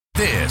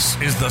This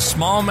is the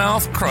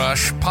Smallmouth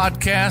Crush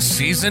Podcast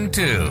Season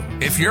 2.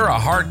 If you're a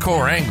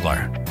hardcore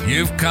angler,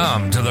 you've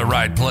come to the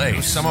right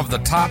place. Some of the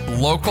top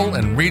local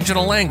and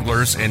regional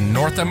anglers in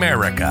North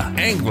America.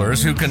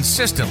 Anglers who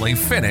consistently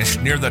finish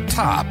near the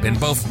top in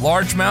both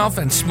largemouth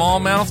and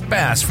smallmouth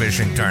bass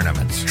fishing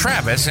tournaments.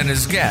 Travis and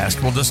his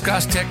guest will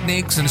discuss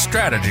techniques and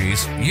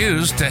strategies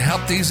used to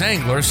help these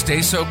anglers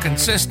stay so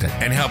consistent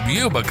and help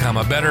you become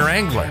a better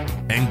angler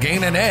and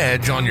gain an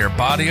edge on your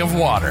body of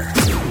water.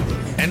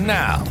 And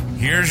now,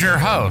 here's your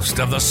host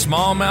of the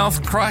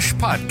Smallmouth Crush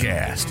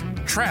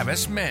Podcast,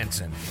 Travis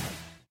Manson.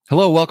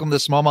 Hello, welcome to the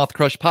Smallmouth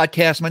Crush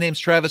Podcast. My name's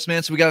Travis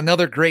Manson. We got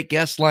another great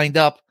guest lined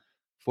up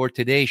for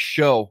today's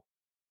show.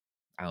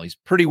 He's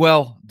pretty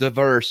well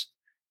diverse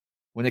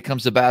when it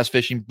comes to bass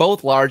fishing,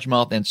 both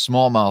largemouth and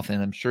smallmouth,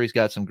 and I'm sure he's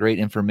got some great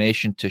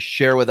information to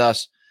share with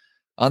us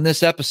on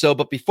this episode.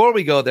 But before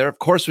we go there, of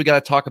course, we got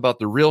to talk about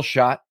the Reel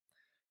Shot.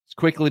 It's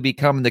quickly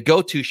becoming the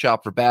go-to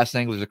shop for bass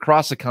anglers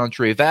across the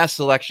country. A vast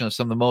selection of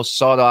some of the most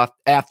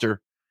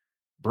sought-after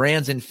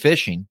brands in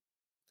fishing.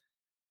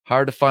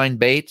 Hard-to-find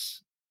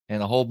baits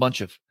and a whole bunch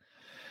of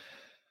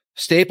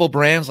staple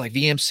brands like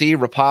VMC,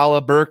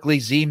 Rapala, Berkeley,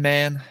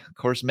 Z-Man, of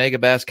course,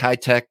 Megabass,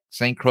 Kitech,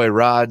 St. Croix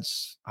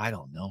rods. I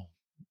don't know.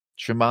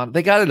 Shimano.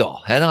 They got it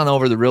all. Head on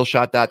over to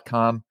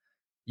reelshot.com.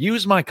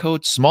 Use my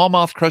code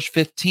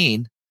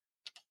SmallmouthCrush15.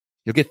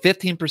 You'll get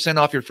 15%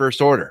 off your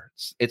first order.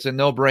 It's a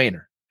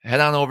no-brainer. Head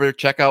on over,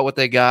 check out what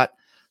they got.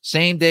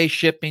 Same-day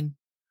shipping.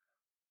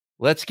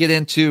 Let's get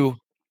into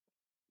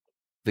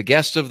the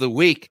guest of the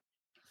week.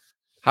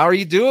 How are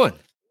you doing?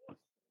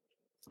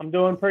 I'm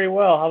doing pretty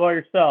well. How about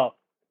yourself?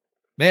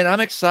 Man, I'm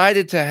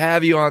excited to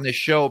have you on the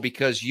show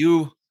because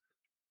you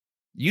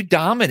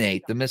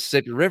dominate the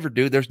Mississippi River,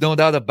 dude. There's no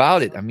doubt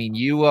about it. I mean,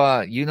 you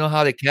know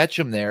how to catch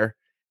them there.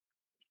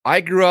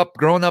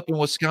 Growing up in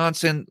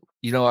Wisconsin,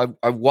 you know,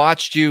 I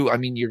watched you. I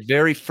mean, your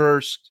very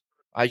first,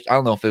 I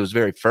don't know if it was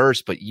very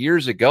first, but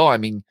years ago, I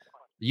mean,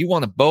 you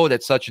won a boat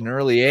at such an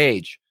early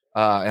age.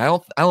 I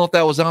don't know if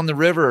that was on the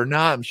river or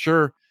not. I'm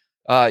sure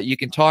you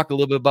can talk a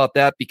little bit about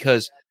that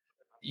because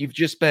you've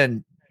just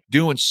been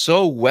doing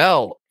so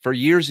well for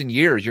years and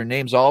years. Your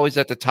name's always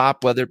at the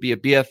top, whether it be a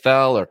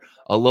BFL or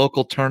a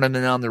local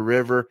tournament on the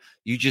river.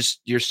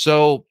 You're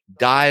so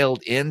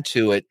dialed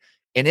into it,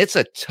 and it's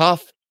a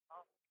tough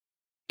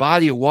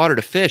body of water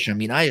to fish. I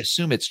mean, I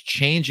assume it's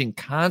changing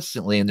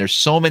constantly, and there's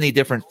so many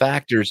different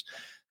factors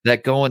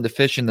that go into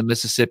fishing the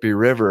Mississippi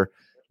River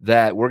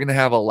that we're going to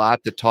have a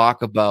lot to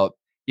talk about.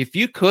 If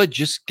you could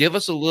just give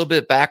us a little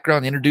bit of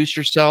background, introduce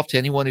yourself to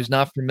anyone who's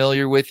not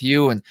familiar with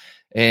you,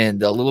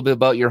 and a little bit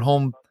about your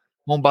home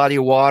body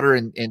of water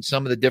and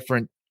some of the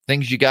different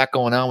things you got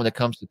going on when it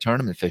comes to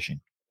tournament fishing.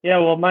 Yeah,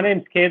 well, my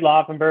name's Cade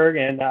Laufenberg,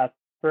 and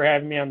for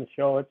having me on the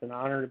show, it's an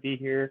honor to be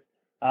here.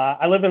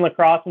 I live in La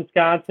Crosse,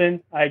 Wisconsin.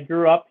 I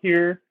grew up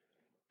here,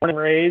 born and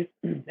raised.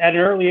 At an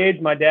early age,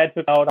 my dad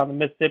took out on the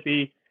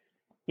Mississippi.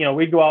 You know,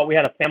 we'd go out. We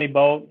had a family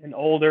boat, an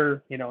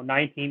older,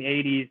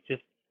 1980s,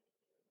 just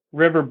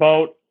river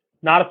boat,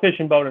 not a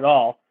fishing boat at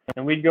all.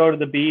 And we'd go to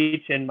the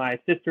beach, and my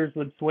sisters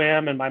would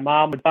swim, and my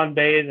mom would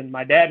sunbathe, and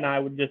my dad and I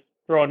would just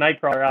throw a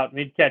night crawler out, and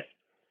we'd catch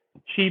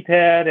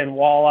sheephead and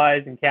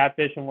walleyes and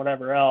catfish and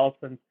whatever else.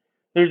 And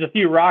there's a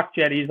few rock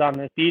jetties on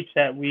this beach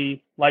that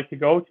we like to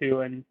go to,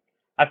 and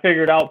I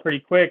figured out pretty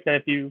quick that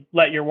if you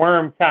let your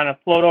worm kind of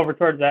float over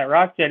towards that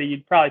rock jetty,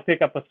 you'd probably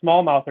pick up a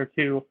smallmouth or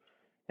two.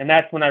 And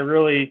that's when I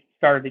really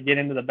started to get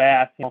into the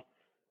bass.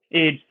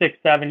 Age 6,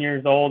 7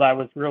 years old, I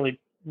was really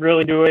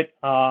do it.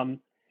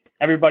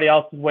 Everybody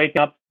else was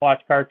waking up to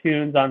watch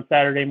cartoons on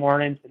Saturday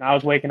mornings, and I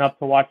was waking up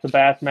to watch the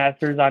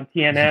Bassmasters on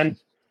TNN.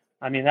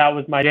 I mean, that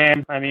was my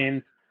jam. I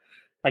mean,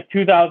 like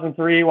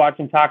 2003,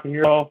 watching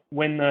Takahiro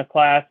win the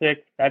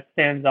Classic, that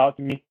stands out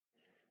to me.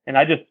 And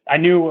I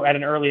knew at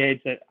an early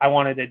age that I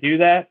wanted to do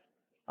that.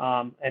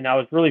 And I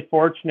was really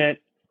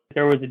fortunate.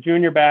 There was a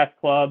junior bass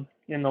club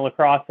in the La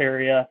Crosse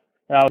area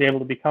that I was able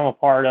to become a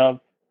part of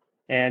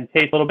and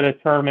take a little bit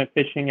of tournament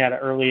fishing at an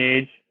early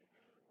age.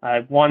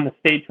 I won the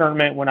state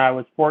tournament when I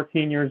was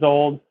 14 years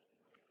old,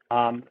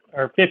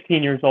 or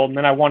 15 years old. And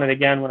then I won it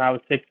again when I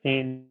was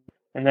 16.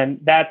 And then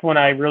that's when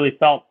I really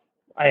felt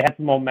I had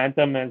some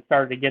momentum and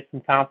started to get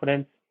some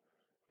confidence.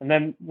 And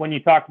then when you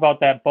talk about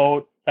that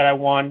boat that I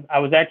won, I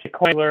was actually a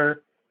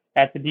co-angler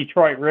at the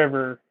Detroit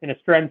River in a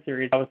Stren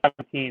series. I was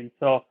 17.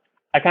 So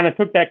I kind of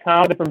took that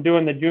confidence from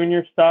doing the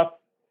junior stuff,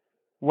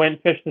 went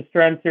and fished the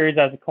Stren series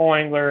as a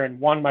co-angler and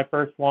won my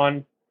first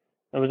one.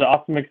 It was an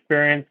awesome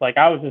experience. Like,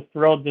 I was just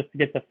thrilled just to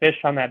get to fish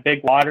on that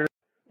big water,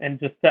 and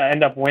just to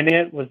end up winning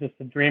it was just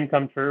a dream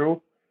come true.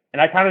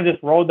 And I kind of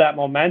just rode that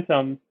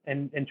momentum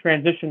and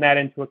transitioned that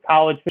into a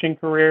college fishing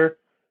career.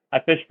 I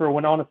fished for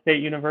Winona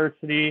State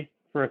University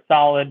for a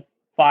solid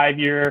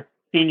 5-year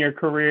senior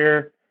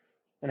career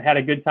and had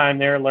a good time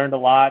there, learned a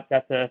lot,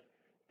 got to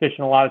fish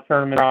in a lot of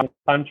tournaments around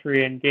the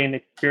country and gained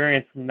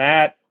experience from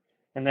that.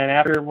 And then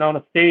after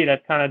Winona State,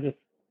 I've kind of just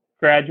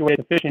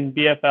graduated to fishing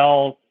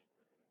BFLs,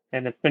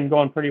 and it's been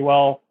going pretty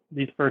well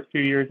these first 2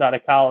 years out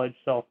of college.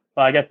 So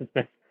I guess it's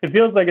been it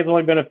feels like it's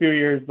only been a few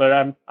years, but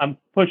I'm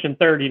pushing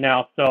 30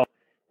 now, so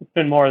it's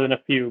been more than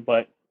a few.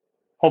 But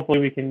hopefully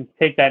we can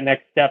take that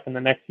next step in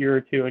the next year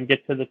or two and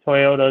get to the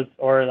Toyotas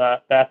or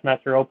the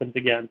Bassmaster Opens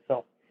again.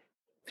 So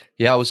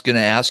yeah, I was going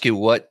to ask you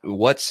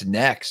what's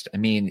next. I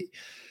mean,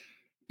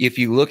 if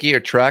you look at your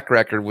track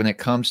record when it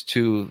comes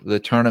to the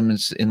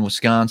tournaments in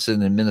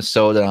Wisconsin and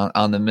Minnesota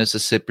on the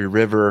Mississippi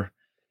River,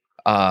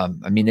 I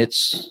mean,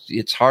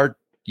 it's hard.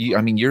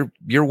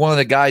 You're one of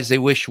the guys they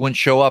wish wouldn't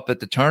show up at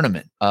the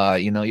tournament.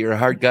 You're a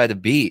hard guy to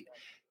beat,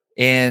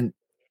 and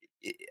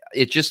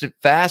it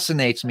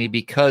fascinates me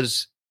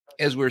because,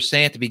 as we were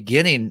saying at the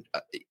beginning,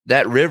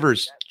 that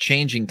river's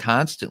changing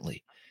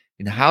constantly.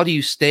 And how do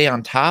you stay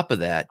on top of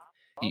that?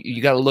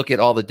 You got to look at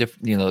all the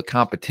different, the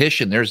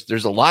competition.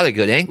 There's a lot of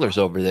good anglers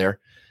over there,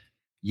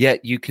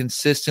 yet you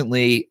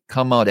consistently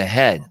come out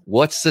ahead.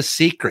 What's the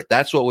secret?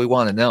 That's what we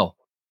want to know.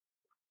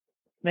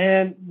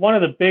 Man, one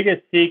of the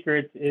biggest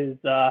secrets is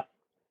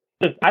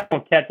just I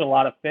don't catch a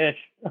lot of fish.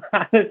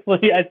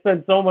 Honestly, I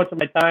spend so much of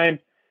my time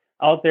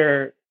out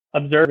there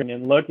observing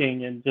and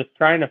looking and just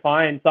trying to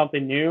find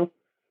something new.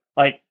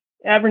 Like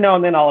every now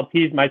and then I'll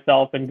appease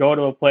myself and go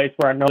to a place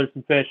where I know there's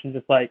some fish and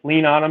just like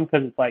lean on them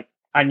because it's like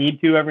I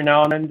need to every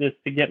now and then just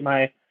to get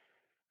my,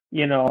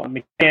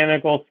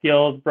 mechanical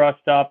skills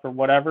brushed up or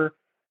whatever.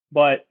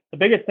 But the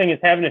biggest thing is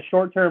having a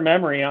short-term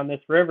memory on this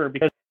river,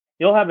 because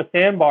you'll have a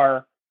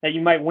sandbar that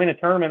you might win a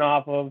tournament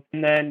off of,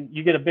 and then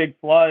you get a big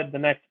flood the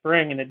next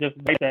spring and it just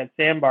breaks that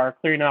sandbar,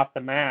 clearing off the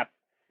map.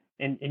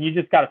 And you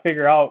just got to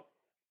figure out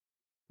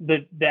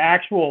the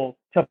actual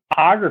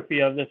topography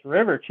of this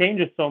river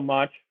changes so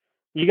much.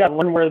 You got to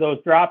learn where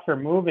those drops are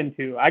moving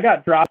to. I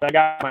got drops I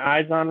got my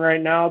eyes on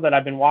right now that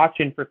I've been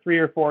watching for 3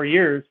 or 4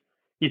 years.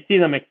 You see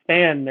them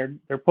expand.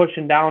 They're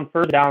pushing down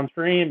further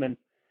downstream, and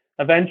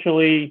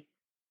eventually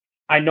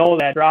I know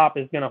that drop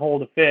is going to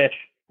hold a fish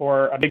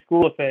or a big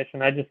school of fish,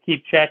 and I just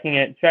keep checking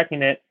it.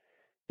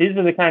 These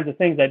are the kinds of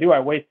things I do. I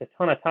waste a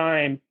ton of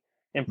time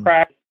in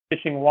practice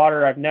fishing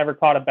water I've never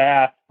caught a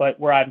bass, but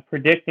where I'm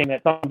predicting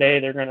that someday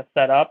they're going to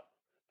set up,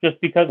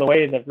 just because of the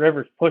way the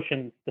river's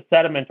pushing the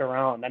sediment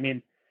around. I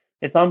mean,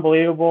 it's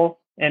unbelievable.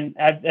 And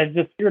I've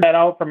just figured that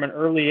out from an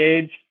early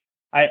age.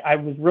 I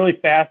was really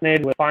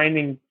fascinated with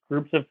finding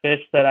groups of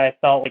fish that I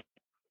felt like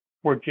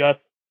were just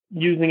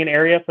using an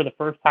area for the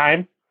first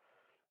time.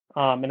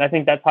 And I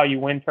think that's how you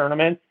win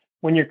tournaments.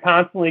 When you're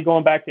constantly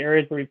going back to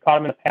areas where you've caught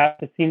them in the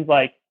past, it seems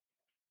like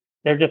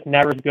they're just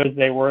never as good as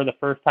they were the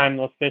first time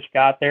those fish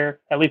got there,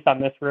 at least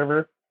on this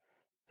river.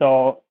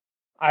 So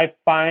I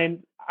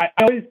find I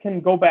always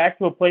can go back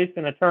to a place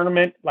in a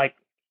tournament. Like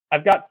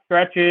I've got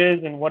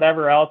stretches and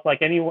whatever else,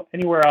 like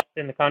anywhere else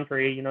in the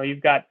country,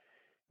 you've got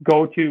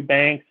go-to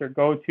banks or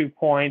go-to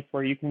points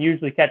where you can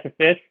usually catch a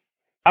fish.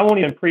 I won't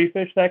even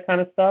pre-fish that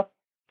kind of stuff.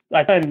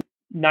 I spend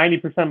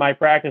 90% of my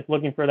practice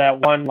looking for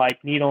that one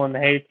like needle in the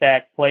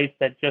haystack place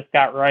that just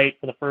got right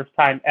for the first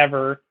time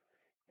ever.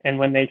 And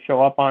when they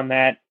show up on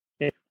that,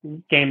 it's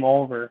game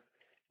over.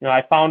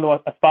 I found a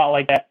spot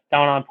like that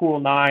down on Pool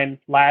 9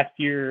 last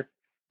year,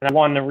 and I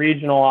won the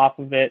regional off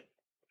of it.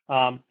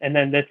 And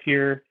then this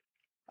year,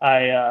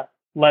 I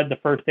led the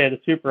first day of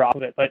the Super off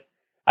of it. But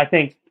I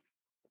think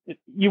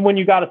when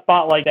you got a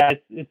spot like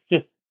that, it's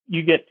just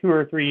you get 2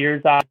 or 3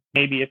 years out,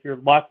 maybe if you're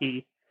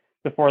lucky,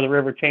 before the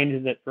river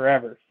changes it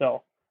forever.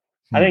 So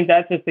I think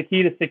that's just the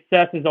key to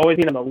success, is always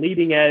being on the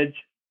leading edge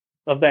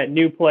of that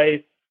new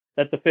place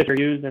that the fish are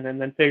using, and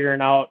then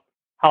figuring out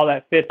how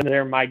that fits into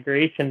their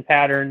migration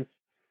patterns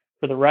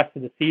for the rest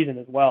of the season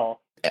as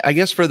well. I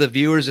guess for the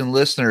viewers and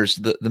listeners,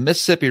 the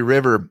Mississippi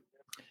River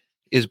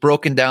is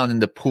broken down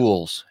into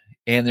pools,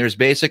 and there's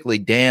basically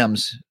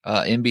dams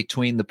in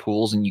between the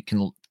pools, and you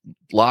can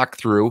lock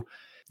through.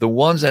 The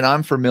ones that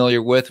I'm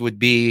familiar with would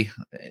be,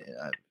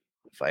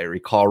 if I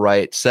recall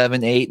right,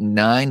 7, 8, and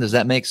 9. Does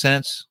that make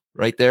sense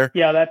right there?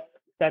 Yeah,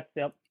 that's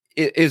yep.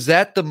 Is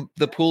that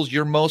the pools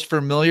you're most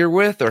familiar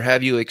with, or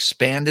have you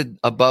expanded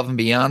above and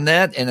beyond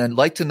that? And I'd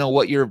like to know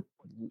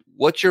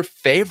what's your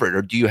favorite,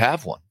 or do you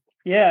have one?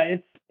 Yeah,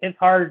 it's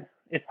hard.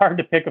 It's hard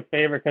to pick a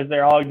favorite because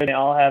they're all good. They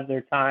all have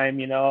their time,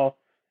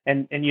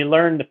 and you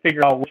learn to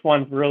figure out which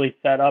one's really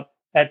set up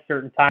at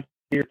certain times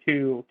here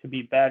to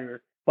be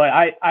better.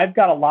 But I've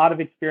got a lot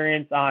of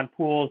experience on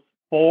pools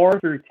 4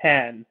 through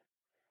 10,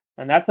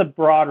 and that's a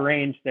broad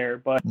range there.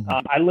 But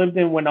I lived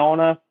in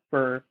Winona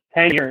for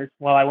 10 years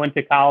while I went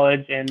to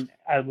college, and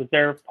I was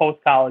there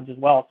post-college as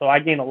well. So I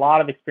gained a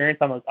lot of experience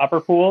on those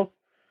upper pools.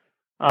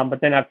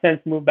 But then I've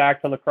since moved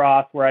back to La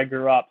Crosse where I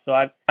grew up.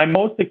 So my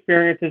most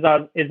experience is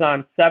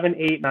on 7,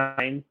 8,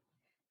 9,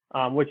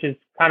 which is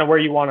kind of where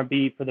you want to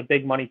be for the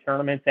big money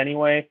tournaments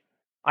anyway.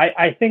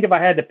 I think if I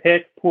had to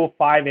pick, Pool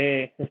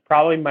 5A is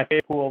probably my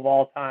favorite pool of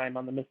all time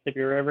on the Mississippi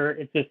River.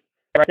 It's just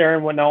right there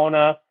in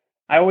Winona.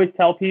 I always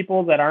tell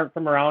people that aren't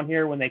from around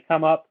here when they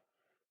come up,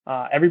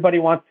 everybody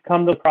wants to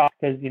come to La Crosse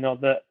because,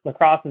 the La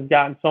Crosse has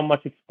gotten so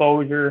much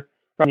exposure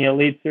from the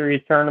Elite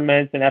Series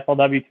tournaments and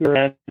FLW Tour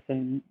events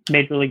and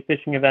Major League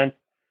Fishing events.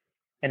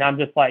 And I'm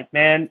just like,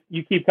 man,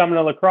 you keep coming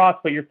to La Crosse,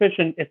 but you're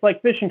fishing. It's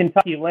like fishing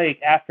Kentucky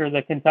Lake after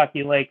the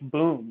Kentucky Lake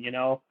boom, you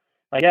know?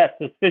 Like, yes,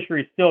 this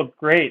fishery is still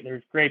great.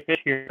 There's great fish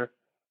here,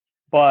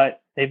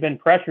 but they've been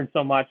pressured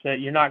so much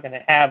that you're not going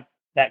to have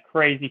that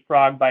crazy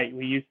frog bite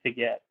we used to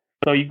get.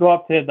 So you go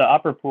up to the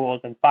upper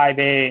pools and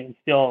 5A and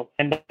still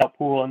end up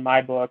pool in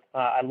my book.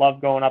 I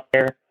love going up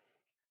there.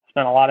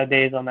 Spent a lot of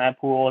days on that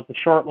pool. It's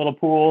a short little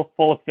pool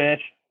full of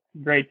fish.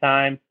 Great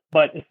time.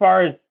 But as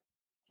far as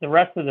the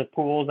rest of the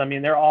pools, I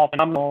mean, they're all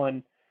phenomenal,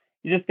 and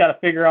you just got to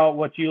figure out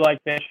what you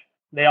like fish.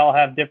 They all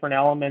have different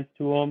elements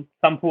to them.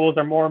 Some pools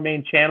are more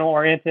main channel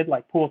oriented,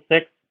 like Pool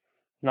 6.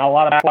 Not a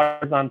lot of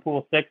backwards on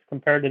Pool 6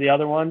 compared to the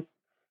other ones.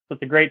 So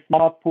it's a great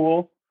smallmouth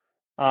pool.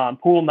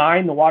 Pool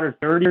 9, the water's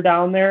dirtier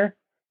down there,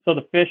 so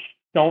the fish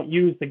don't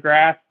use the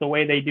grass the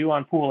way they do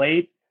on Pool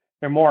 8.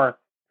 They're more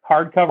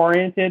hardcover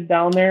oriented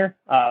down there.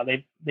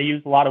 They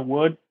use a lot of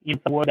wood,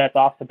 even some wood that's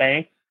off the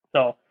bank.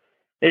 So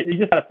you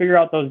just got to figure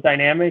out those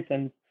dynamics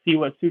and see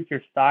what suits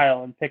your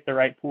style and pick the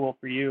right pool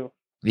for you.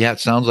 Yeah, it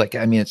sounds like,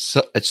 I mean, it's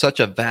such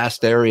a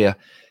vast area.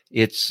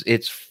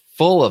 It's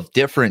full of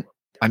different,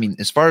 I mean,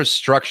 as far as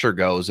structure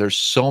goes, there's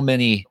so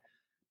many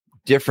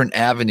different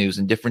avenues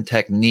and different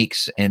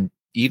techniques and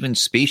even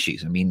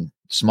species. I mean,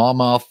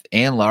 smallmouth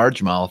and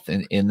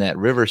largemouth in that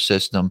river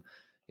system,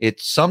 it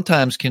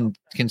sometimes can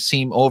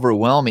seem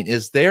overwhelming.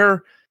 Is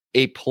there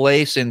a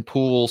place in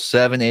pool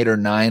 7, 8, or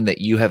 9 that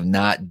you have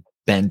not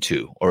been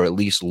to or at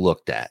least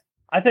looked at?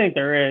 I think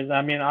there is.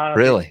 I mean,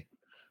 honestly, really,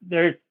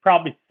 there's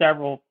probably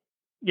several.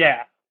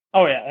 Yeah.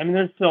 Oh yeah. I mean,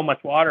 there's so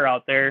much water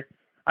out there.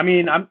 I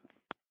mean,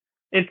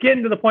 it's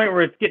getting to the point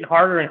where it's getting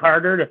harder and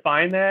harder to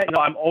find that. You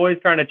know, I'm always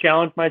trying to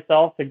challenge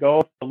myself to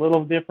go to a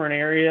little different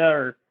area,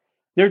 or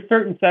there's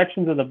certain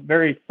sections of the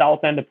very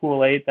south end of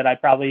Pool 8 that I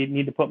probably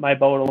need to put my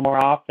boat a little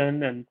more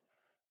often. And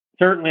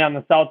certainly on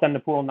the south end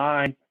of Pool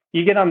 9,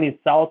 you get on these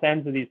south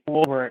ends of these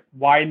pools where it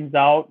widens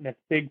out and it's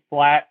big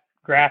flat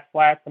grass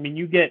flats. I mean,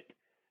 you get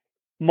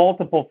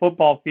multiple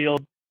football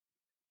field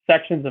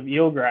sections of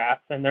eelgrass,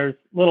 and there's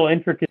little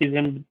intricacies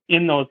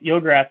in those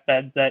eelgrass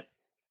beds that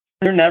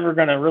you're never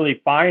going to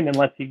really find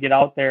unless you get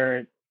out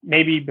there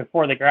maybe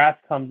before the grass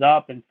comes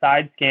up and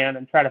side scan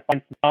and try to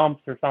find some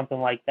bumps or something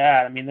like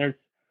that. I mean, there's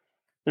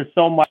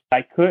so much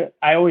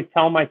I always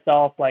tell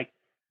myself, like,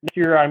 this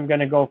year I'm going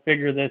to go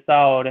figure this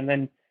out. And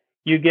then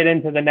you get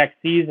into the next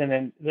season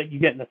and you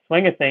get in the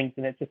swing of things,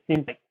 and it just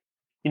seems like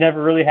you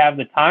never really have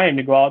the time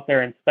to go out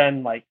there and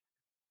spend like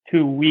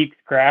 2 weeks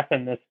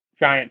graphing this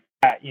giant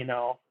fat, you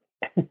know.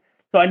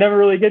 So I never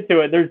really get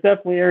to it. There's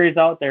definitely areas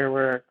out there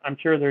where I'm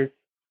sure there's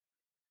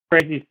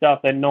crazy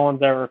stuff that no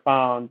one's ever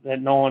found,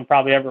 that no one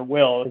probably ever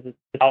will, because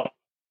it's out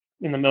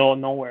in the middle of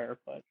nowhere.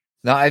 But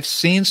now I've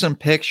seen some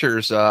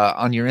pictures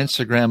on your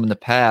Instagram in the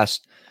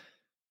past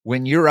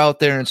when you're out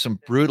there in some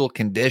brutal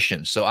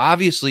conditions. So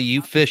obviously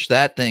you fish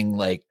that thing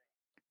like,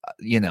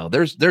 you know,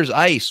 there's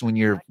ice when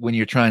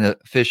you're trying to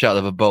fish out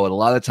of a boat. A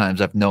lot of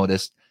times I've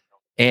noticed,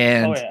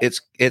 and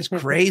it's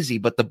crazy,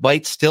 but the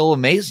bite's still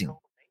amazing.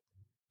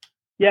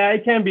 Yeah,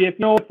 it can be if you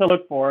know what to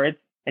look for.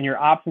 And your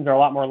options are a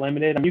lot more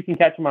limited. I mean, you can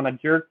catch them on a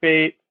jerk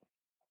bait,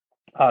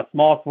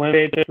 small swim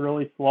bait that's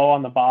really slow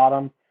on the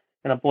bottom,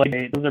 and a blade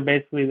bait. Those are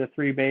basically the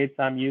 3 baits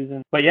I'm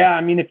using. But yeah,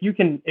 I mean, if you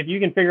can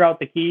figure out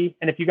the key,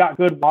 and if you got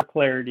good water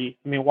clarity,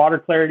 I mean, water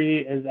clarity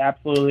is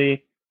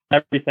absolutely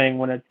everything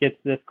when it gets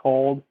this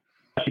cold,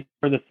 especially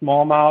for the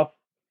smallmouth.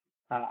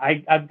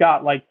 I've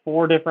got like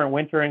 4 different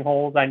wintering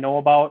holes I know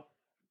about.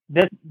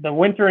 The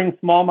wintering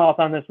smallmouth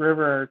on this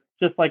river are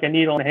just like a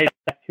needle in a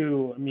haystack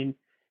too. I mean,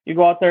 you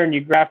go out there and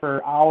you grab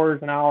for hours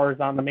and hours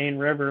on the main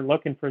river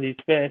looking for these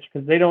fish,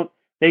 because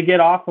they get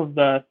off of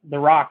the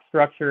rock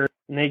structure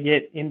and they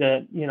get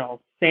into, you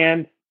know,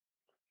 sand,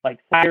 like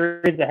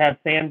areas that have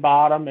sand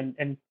bottom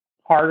and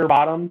harder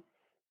bottom.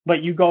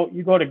 But you go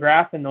to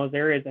graph in those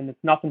areas and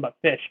it's nothing but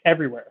fish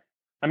everywhere.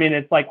 I mean,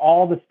 it's like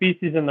all the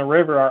species in the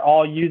river are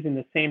all using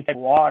the same type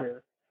of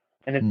water,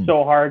 and it's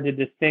so hard to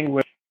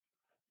distinguish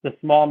the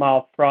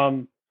smallmouth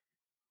from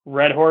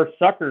red horse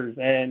suckers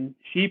and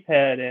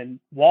sheephead and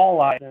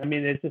walleye. I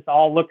mean, it just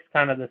all looks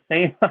kind of the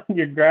same on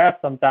your graph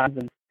sometimes.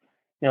 And,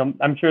 you know,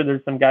 I'm sure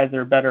there's some guys that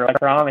are better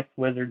electronics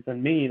wizards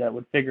than me that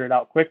would figure it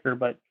out quicker.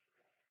 But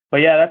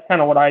yeah, that's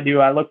kind of what I do.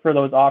 I look for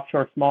those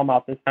offshore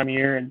smallmouth this time of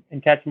year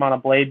and catch them on a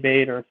blade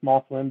bait or a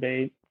small swim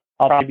bait.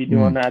 I'll probably be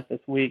doing that this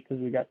week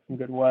because we got some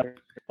good weather.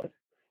 But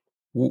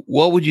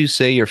what would you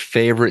say your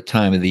favorite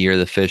time of the year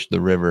to fish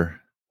the river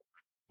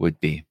would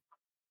be?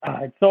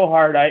 It's so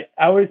hard. I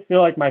always feel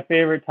like my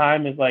favorite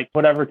time is like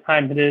whatever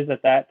time it is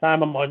at that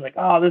time. I'm always like,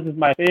 oh, this is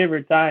my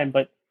favorite time.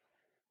 But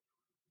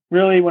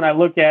really, when I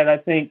look at it, I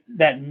think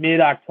that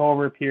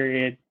mid-October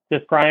period,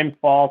 this prime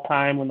fall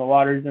time when the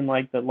water's in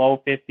like the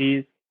low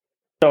 50s,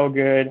 so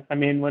good. I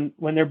mean,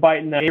 when they're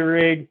biting the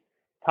A-rig,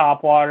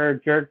 top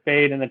water, jerk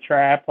bait, and the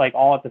trap, like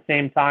all at the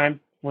same time,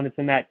 when it's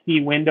in that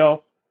key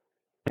window,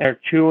 they're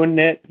chewing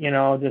it, you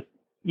know, just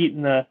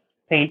eating the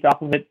paint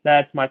off of it.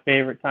 That's my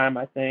favorite time,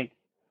 I think.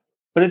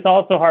 but it's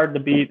also hard to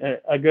beat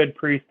a good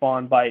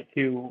pre-spawn bite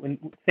too.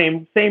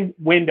 And same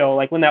window,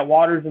 like when that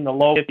water's in the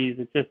low 50s,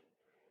 it's just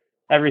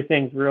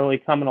everything's really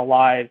coming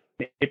alive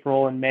in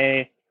April and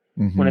May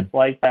when it's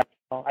like that.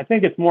 So I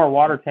think it's more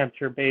water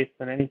temperature based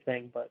than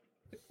anything. But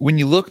when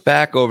you look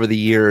back over the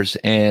years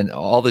and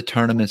all the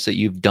tournaments that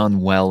you've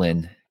done well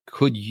in,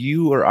 could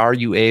you or are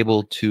you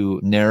able to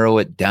narrow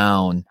it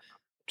down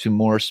to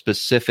more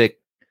specific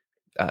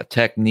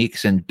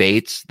techniques and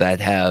baits that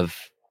have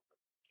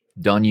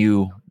done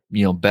you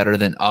better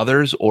than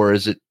others, or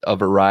is it a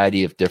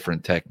variety of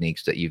different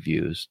techniques that you've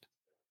used?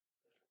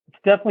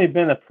 it's definitely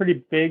been a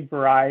pretty big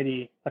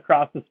variety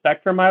across the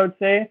spectrum, I would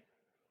say.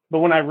 But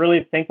when I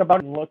really think about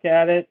it and look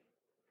at it,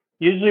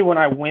 usually when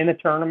I win a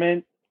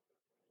tournament,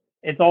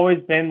 it's always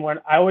been when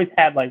I always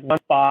had like one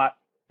spot.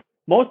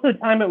 Most of the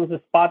time it was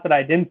a spot that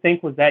I didn't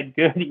think was that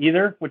good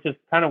either, which is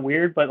kind of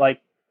weird. But like,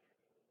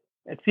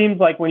 it seems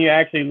like when you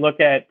actually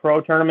look at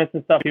pro tournaments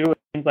and stuff too, it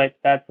seems like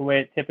that's the way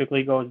it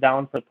typically goes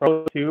down for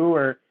pro too,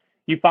 or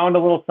you found a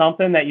little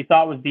something that you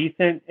thought was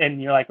decent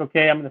and you're like,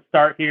 okay, I'm going to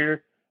start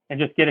here and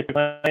just get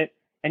it.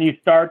 And you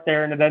start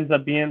there and it ends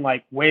up being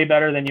like way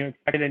better than you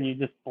expected and you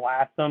just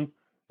blast them.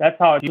 That's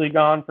how it's usually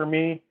gone for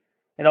me.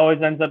 It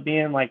always ends up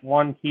being like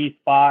one key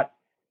spot,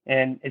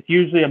 and it's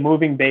usually a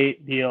moving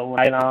bait deal when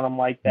I get on them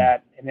like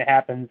that, and it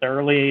happens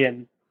early.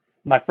 And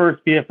my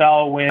first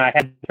BFL win, I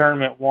had the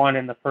tournament won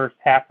in the first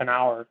half an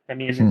hour. I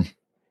mean,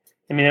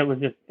 it was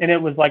just, and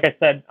it was like I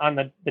said, on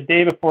the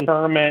day before the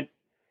tournament,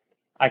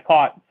 I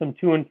caught some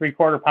 2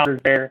 3/4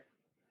 pounders there.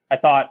 I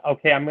thought,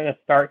 okay, I'm going to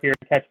start here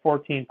and catch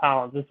 14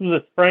 pounds. This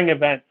was a spring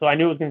event, so I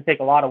knew it was going to take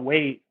a lot of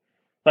weight.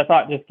 So I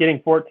thought just getting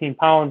 14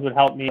 pounds would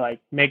help me like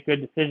make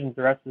good decisions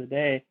the rest of the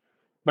day.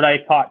 But I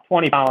caught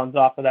 20 pounds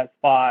off of that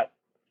spot,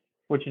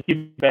 which is a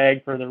huge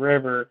bag for the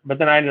river. But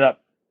then I ended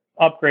up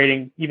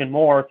upgrading even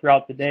more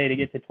throughout the day to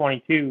get to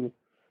 22.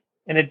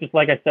 And it just,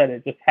 like I said,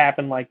 it just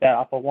happened like that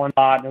off of one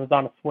spot, and it was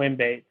on a swim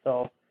bait.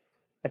 So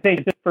I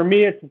think for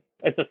me, it's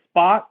a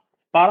spot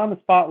on the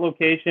spot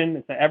location.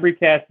 It's an every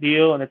cast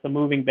deal, and it's a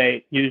moving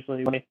bait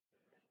usually.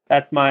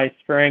 That's my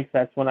strength.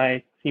 That's when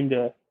I seem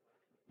to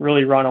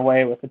really run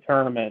away with the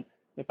tournament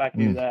if I can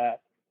do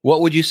that.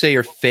 What would you say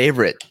your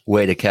favorite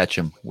way to catch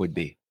them would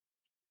be?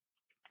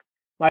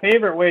 My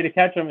favorite way to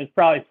catch them is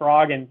probably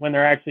frogging when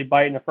they're actually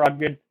biting a frog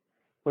good,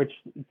 which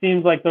it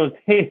seems like those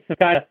days have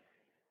kind of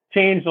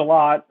changed a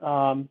lot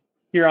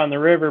here on the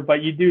river,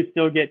 but you do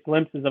still get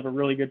glimpses of a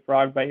really good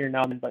frog bite here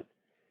now and then. But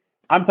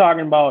I'm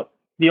talking about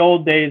the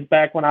old days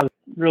back when I was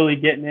really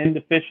getting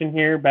into fishing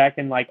here back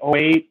in like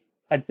 08.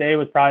 I'd say it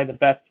was probably the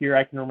best year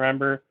I can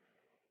remember.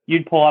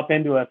 You'd pull up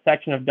into a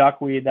section of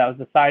duckweed that was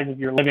the size of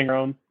your living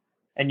room,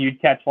 and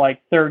you'd catch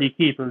like 30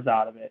 keepers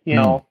out of it,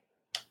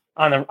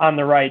 on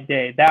the right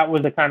day. That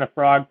was the kind of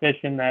frog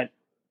fishing that,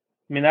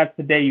 I mean, that's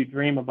the day you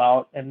dream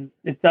about, and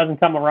it doesn't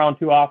come around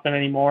too often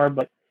anymore,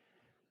 but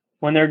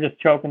when they're just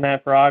choking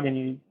that frog and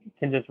you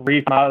can just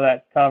reef them out of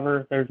that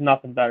cover, there's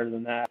nothing better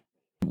than that.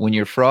 When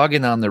you're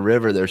frogging on the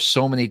river, there's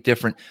so many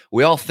different,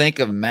 we all think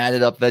of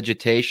matted up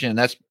vegetation, and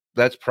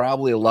that's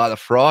probably a lot of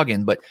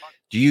frogging, but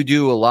do you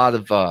do a lot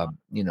of,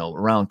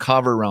 around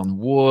cover, around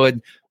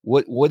wood?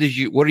 What are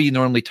you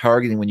normally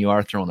targeting when you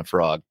are throwing a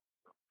frog?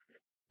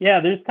 Yeah,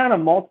 there's kind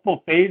of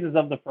multiple phases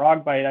of the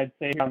frog bite, I'd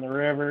say, on the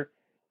river.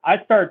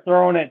 I start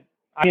throwing it.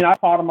 I mean, I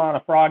caught them on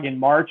a frog in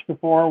March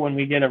before when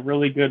we get a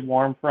really good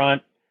warm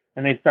front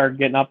and they start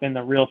getting up in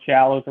the real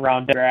shallows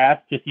around grass,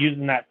 just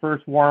using that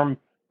first warm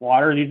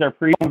water. These are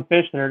pre-warm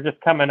fish that are just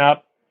coming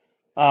up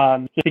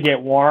just to get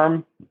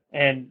warm,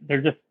 and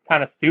they're just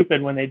kind of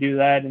stupid when they do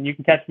that, and you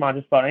can catch them on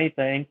just about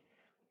anything.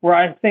 Where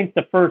I think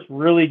the first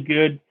really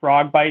good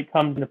frog bite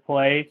comes into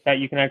play that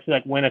you can actually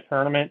like win a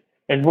tournament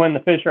is when the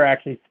fish are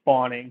actually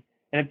spawning.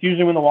 And it's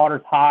usually when the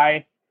water's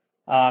high.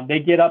 They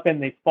get up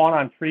and they spawn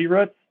on tree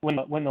roots when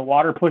the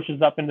water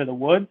pushes up into the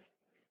woods.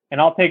 And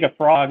I'll take a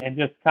frog and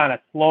just kind of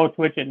slow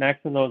twitch it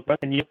next to those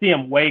roots, and you see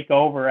them wake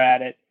over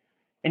at it.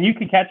 And you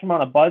can catch them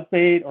on a buzz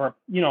bait or,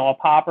 a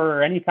popper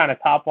or any kind of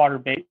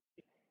topwater bait.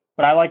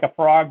 But I like a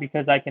frog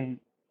because I can,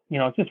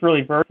 it's just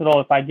really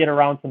versatile. If I get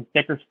around some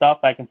thicker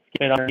stuff, I can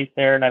skip it underneath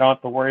there and I don't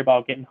have to worry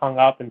about getting hung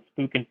up and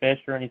spooking fish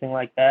or anything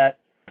like that.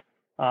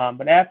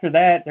 But after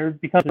that, there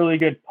becomes a really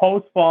good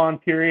post-spawn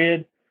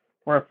period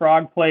where a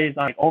frog plays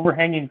on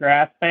overhanging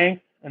grass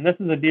banks. And this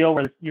is a deal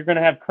where you're going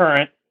to have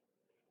current,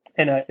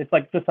 and it's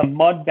like just a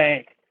mud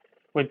bank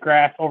with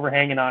grass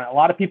overhanging on it. A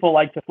lot of people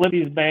like to flip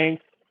these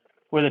banks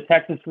with a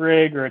Texas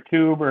rig or a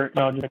tube or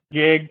just a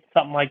jig,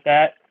 something like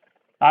that.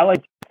 I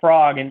like to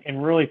frog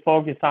and really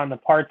focus on the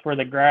parts where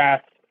the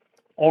grass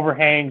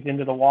overhangs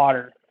into the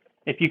water.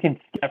 If you can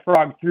get a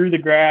frog through the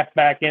grass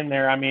back in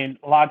there, I mean,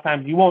 a lot of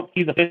times you won't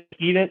see the fish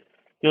eat it.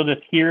 You'll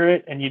just hear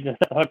it, and you just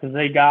hook because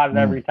they got it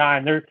every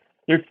time. They're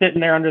sitting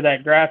there under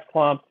that grass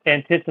clump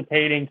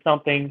anticipating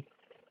something,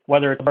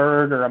 whether it's a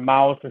bird or a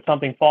mouse or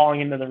something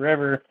falling into the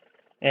river.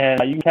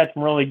 And you can catch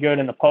them really good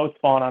in the post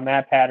spawn on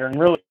that pattern,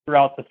 really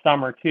throughout the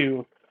summer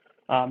too.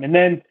 And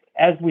then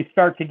as we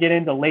start to get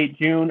into late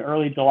June,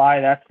 early July,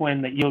 that's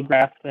when the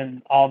eelgrass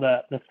and all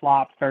the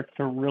slop starts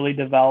to really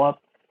develop.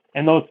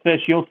 And those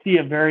fish, you'll see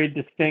a very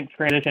distinct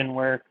transition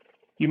where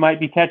you might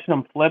be catching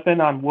them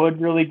flipping on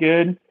wood really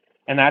good,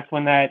 and that's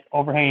when that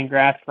overhanging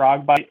grass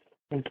frog bite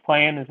is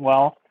playing as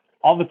well.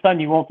 All of a sudden,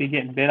 you won't be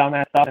getting bit on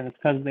that stuff, and it's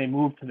because they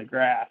move to the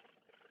grass.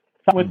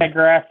 Something with that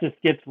grass just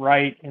gets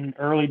right in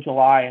early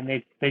July, and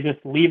they just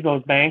leave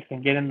those banks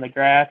and get in the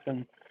grass.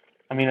 And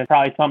I mean, it's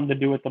probably something to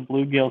do with the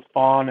bluegill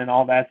spawn and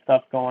all that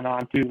stuff going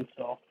on too.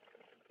 So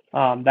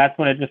that's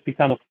when it just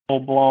becomes a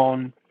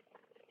full-blown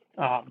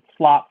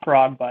slop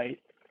frog bite,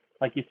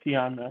 like you see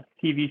on the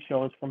TV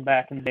shows from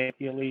back in the day,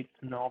 the elites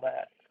and all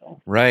that.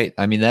 So. Right.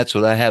 I mean, that's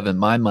what I have in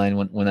my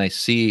mind when I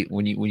see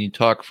when you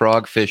talk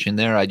frog fishing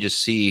there. I just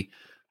see,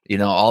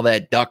 all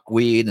that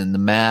duckweed and the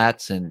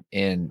mats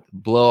and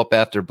blow up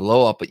after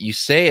blow up. But you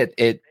say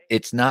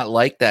it's not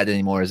like that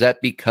anymore. Is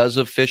that because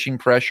of fishing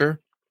pressure?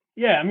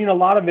 Yeah, I mean, a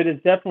lot of it is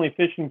definitely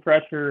fishing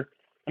pressure.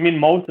 I mean,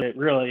 most of it,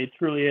 really. It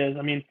truly is.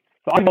 I mean,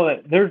 so I know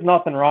that there's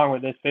nothing wrong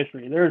with this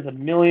fishery. There's a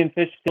million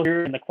fish still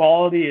here, and the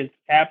quality is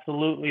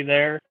absolutely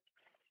there.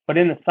 But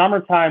in the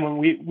summertime, when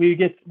we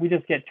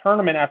just get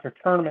tournament after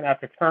tournament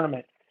after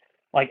tournament,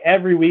 like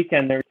every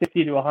weekend, there's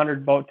 50 to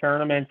 100 boat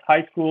tournaments,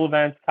 high school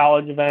events,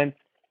 college events,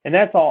 and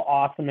that's all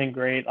awesome and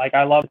great. Like,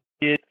 I love to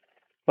see it.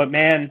 But,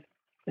 man,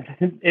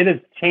 it has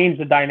changed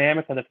the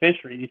dynamic of the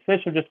fishery. These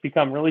fish have just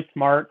become really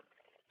smart.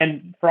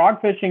 And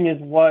frog fishing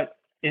is what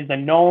is a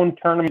known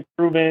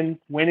tournament-proven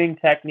winning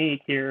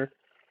technique here.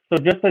 So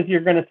just as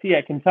you're going to see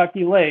at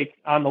Kentucky Lake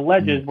on the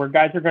ledges where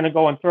guys are going to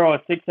go and throw a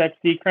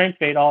 6XD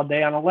crankbait all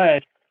day on a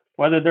ledge,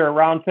 whether they're a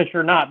round fish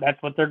or not,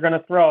 that's what they're going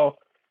to throw.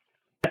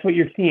 That's what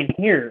you're seeing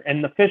here.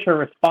 And the fish are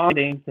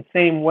responding the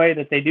same way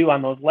that they do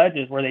on those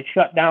ledges where they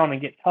shut down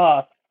and get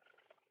tough.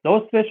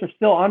 Those fish are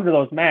still under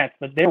those mats,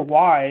 but they're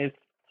wise.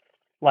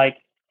 Like,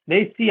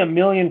 they see a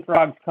million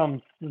frogs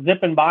come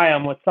zipping by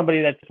them with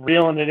somebody that's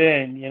reeling it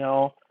in,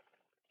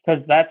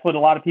 because that's what a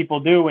lot of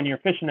people do when you're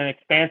fishing an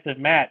expansive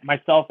mat,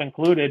 myself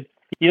included.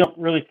 You don't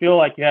really feel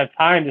like you have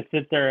time to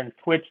sit there and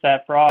twitch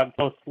that frog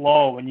so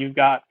slow when you've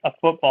got a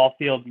football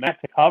field mat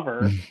to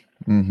cover.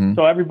 Mm-hmm.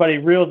 So everybody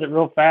reels it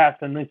real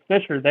fast, and these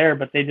fish are there,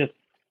 but they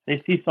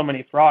see so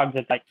many frogs,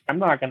 it's like, I'm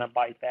not going to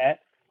bite that.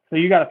 So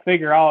you got to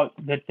figure out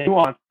the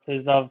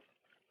nuances of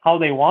how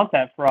they want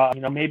that frog.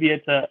 Maybe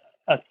it's a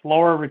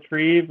slower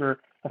retrieve or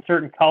a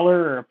certain color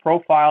or a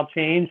profile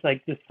change,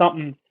 like just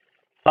something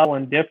subtle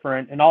and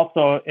different. And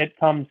also it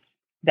comes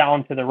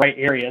down to the right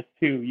areas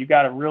too. You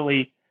got to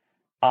really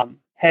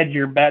hedge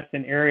your bets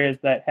in areas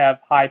that have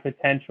high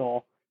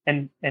potential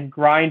and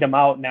grind them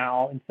out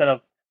now instead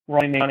of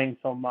running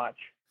so much.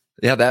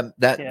 Yeah, that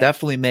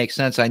definitely makes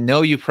sense. I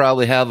know you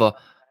probably have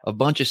a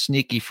bunch of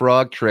sneaky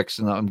frog tricks,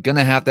 and I'm going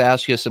to have to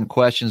ask you some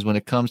questions when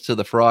it comes to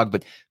the frog.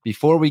 But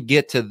before we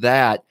get to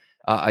that,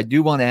 I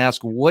do want to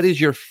ask, what is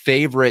your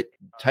favorite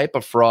type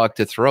of frog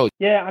to throw?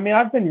 Yeah, I mean,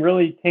 I've been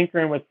really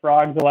tinkering with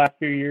frogs the last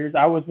few years.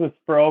 I was with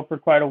Spro for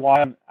quite a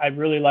while. I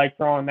really like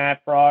throwing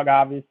that frog,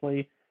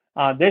 obviously.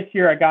 This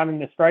year, I got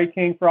into Strike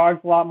King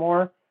frogs a lot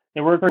more.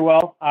 They work pretty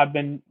well. I've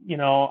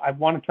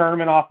won a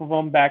tournament off of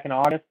them back in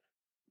August,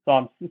 so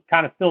I'm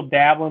kind of still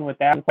dabbling with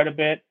that quite a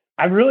bit.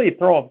 I really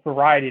throw a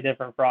variety of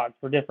different frogs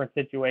for different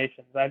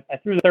situations. I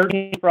threw the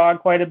 13 frog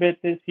quite a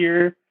bit this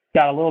year.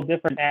 Got a little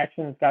different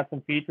action. It's got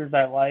some features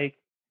I like.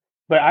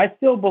 But I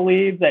still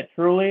believe that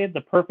truly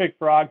the perfect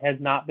frog has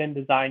not been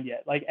designed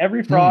yet. Like,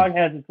 every frog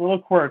has its little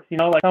quirks.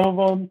 Like, some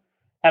of them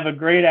have a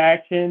great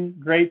action,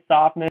 great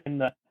softness, and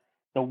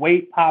the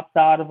weight pops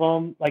out of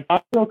them. Like,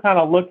 I'm still kind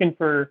of looking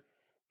for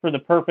the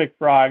perfect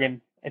frog, and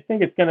I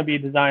think it's going to be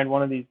designed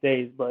one of these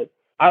days. But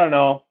I don't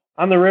know.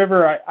 On the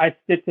river, I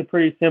stick to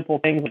pretty simple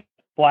things.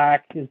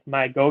 Black is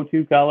my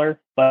go-to color.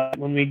 But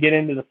when we get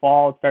into the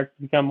fall, it starts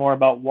to become more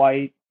about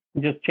white.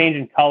 And just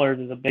changing colors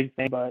is a big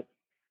thing. But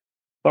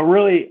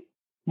really,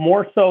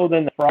 more so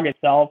than the frog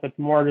itself, it's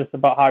more just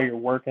about how you're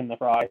working the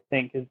frog, I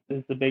think,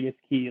 is the biggest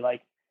key.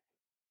 Like,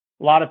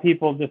 a lot of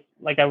people just,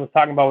 like I was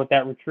talking about with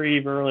that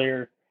retrieve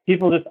earlier,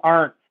 people just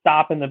aren't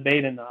stopping the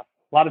bait enough.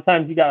 A lot of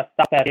times you got to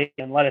stop that bait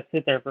and let it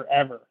sit there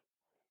forever.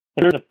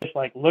 There's a fish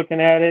like looking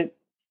at it,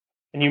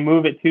 and you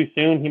move it too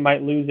soon, he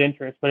might lose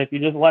interest. But if you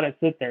just let it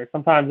sit there,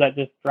 sometimes that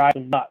just drives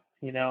him nuts,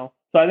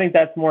 So I think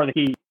that's more the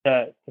key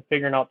to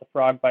figuring out the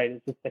frog bite,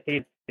 is just the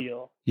hate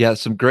feel. Yeah,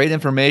 some great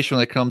information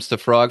when it comes to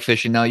frog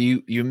fishing. Now,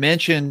 you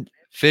mentioned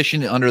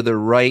fishing under the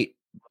right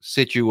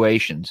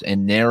situations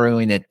and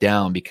narrowing it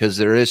down, because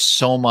there is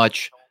so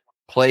much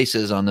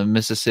places on the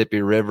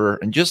Mississippi River,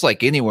 and just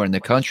like anywhere in the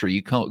country,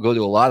 you can go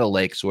to a lot of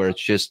lakes where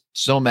it's just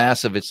so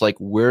massive. It's like,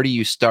 where do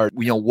you start?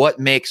 What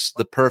makes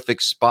the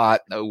perfect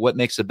spot? What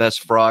makes the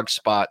best frog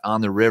spot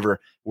on the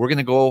river? We're going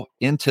to go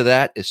into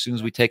that as soon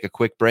as we take a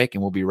quick break,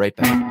 and we'll be right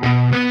back.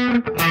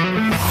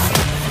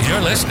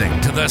 You're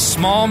listening to the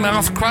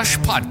Smallmouth Crush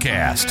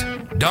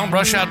Podcast. Don't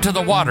rush out to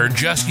the water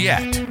just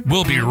yet.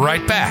 We'll be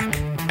right back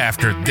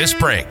after this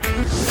break.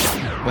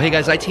 Well, hey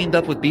guys, I teamed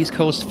up with Beast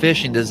Coast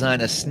Fishing to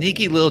design a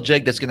sneaky little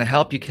jig that's going to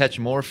help you catch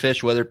more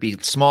fish, whether it be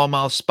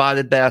smallmouth,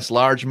 spotted bass,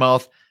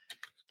 largemouth.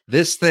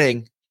 This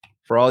thing,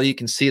 for all you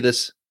can see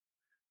this,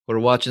 we're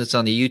watching this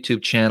on the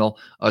YouTube channel,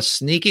 a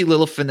sneaky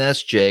little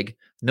finesse jig,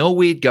 no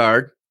weed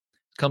guard,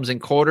 comes in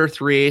quarter,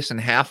 3/8, and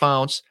half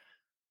ounce.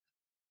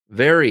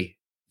 Very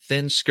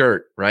thin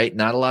skirt, right?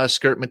 Not a lot of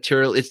skirt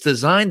material. It's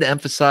designed to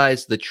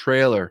emphasize the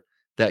trailer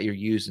that you're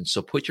using.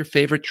 So put your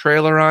favorite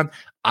trailer on.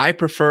 I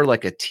prefer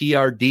like a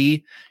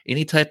TRD,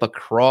 any type of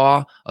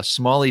craw. A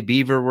Smalley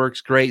Beaver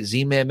works great.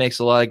 Z-Man makes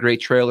a lot of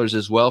great trailers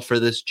as well for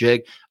this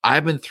jig.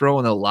 I've been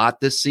throwing a lot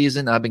this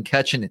season. I've been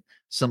catching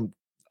some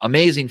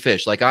amazing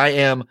fish. Like I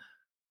am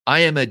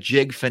a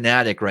jig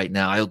fanatic right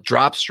now. I'll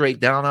drop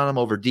straight down on them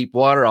over deep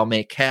water. I'll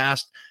make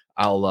cast.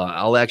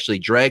 I'll actually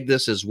drag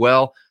this as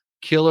well.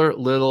 Killer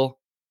little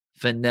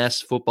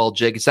finesse football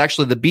jig. It's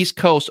actually the Beast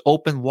Coast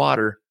open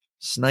water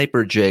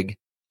sniper jig.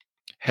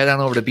 Head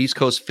on over to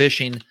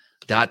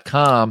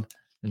beastcoastfishing.com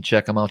and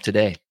check them out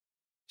today.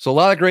 So a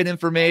lot of great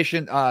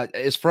information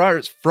as far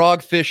as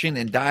frog fishing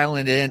and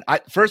dialing it in.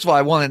 First of all,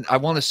 I want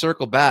to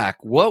circle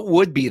back. What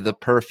would be the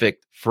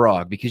perfect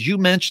frog? Because you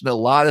mentioned a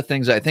lot of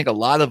things I think a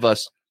lot of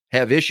us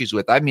have issues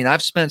with. I mean,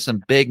 I've spent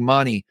some big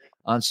money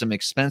on some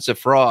expensive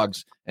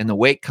frogs, and the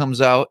weight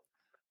comes out,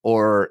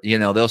 or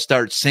they'll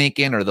start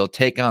sinking, or they'll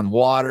take on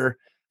water.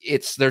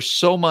 There's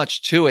so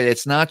much to it.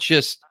 It's not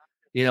just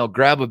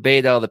grab a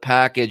bait out of the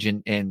package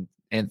and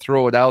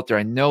throw it out there.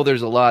 I know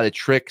there's a lot of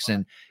tricks,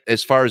 and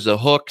as far as the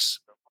hooks,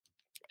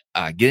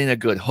 getting a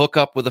good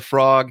hookup with a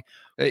frog.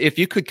 If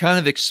you could kind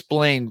of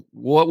explain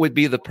what would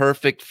be the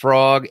perfect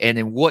frog, and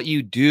then what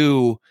you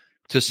do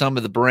to some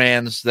of the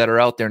brands that are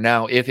out there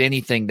now, if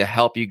anything, to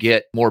help you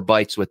get more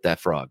bites with that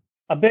frog.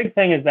 A big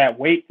thing is that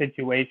weight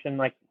situation,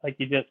 like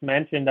you just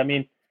mentioned. I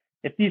mean,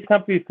 if these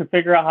companies could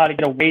figure out how to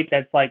get a weight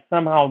that's like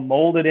somehow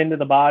molded into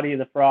the body of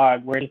the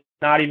frog, where it's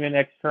not even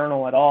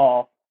external at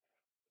all,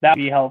 that'd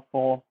be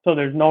helpful. So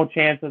there's no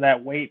chance of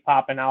that weight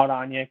popping out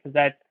on you,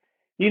 because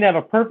you can have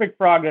a perfect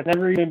frog that's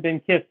never even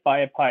been kissed by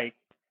a pike,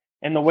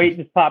 and the weight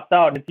just pops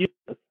out. It's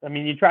useless. I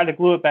mean, you try to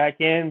glue it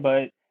back in,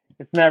 but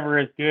it's never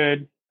as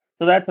good.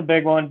 So that's a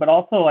big one. But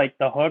also, like,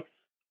 the hooks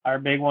are a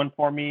big one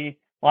for me.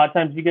 A lot of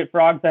times you get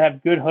frogs that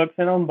have good hooks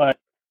in them, but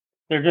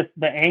they're just,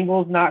 the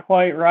angle's not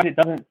quite right. It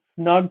doesn't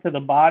snug to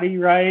the body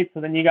right. So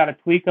then you got to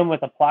tweak them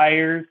with the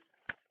pliers.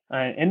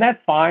 And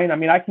that's fine. I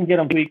mean, I can get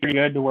them tweaked pretty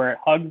good to where it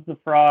hugs the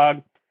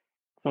frog,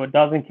 so it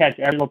doesn't catch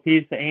every little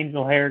piece of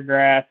angel hair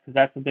grass, because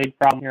that's a big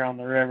problem here on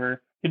the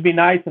river. It'd be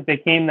nice if they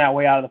came that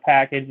way out of the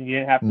package and you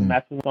didn't have to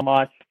mess with them so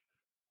much.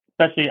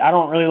 Especially, I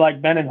don't really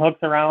like bending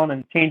hooks around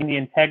and changing the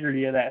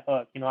integrity of that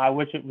hook. I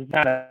wish it was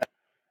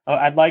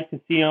I'd like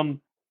to see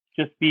them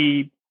just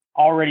be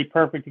already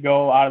perfect to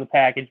go out of the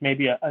package.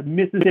 Maybe a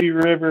Mississippi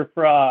River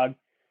frog,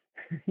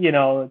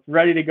 it's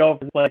ready to go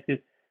for the place.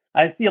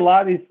 I see a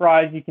lot of these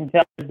frogs, you can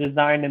tell they're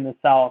designed in the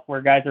South,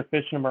 where guys are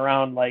fishing them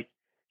around like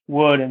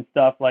wood and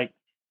stuff. Like,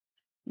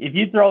 if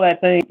you throw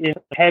that thing in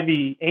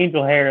heavy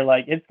angel hair,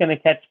 like, it's going to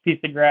catch a piece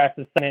of grass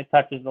the second it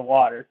touches the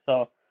water.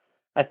 So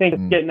I think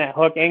it's getting that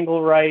hook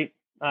angle right.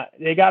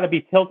 They got to be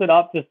tilted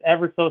up just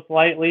ever so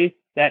slightly.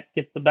 That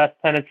gets the best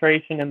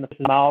penetration in the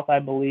fish's mouth, I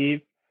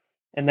believe.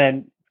 And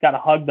then it's got to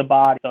hug the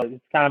body. So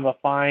it's kind of a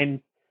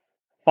fine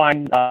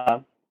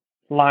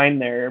line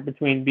there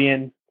between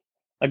being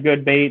a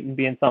good bait and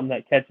being something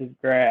that catches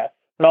grass.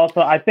 But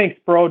also, I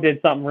think Spro did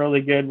something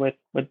really good with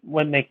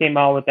when they came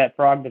out with that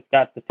frog that's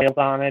got the tails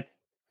on it.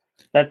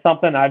 That's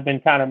something I've been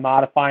kind of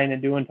modifying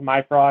and doing to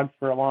my frogs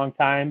for a long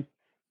time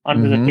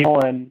under the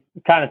table, and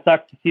it kind of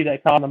sucks to see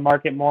that come on the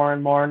market more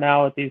and more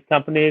now with these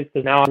companies,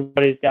 because now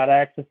everybody's got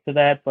access to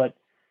that. But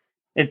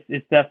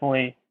it's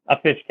definitely a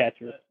fish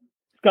catcher.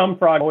 Scum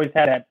frog always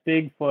had that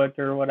big foot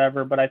or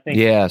whatever, but I think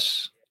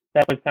yes,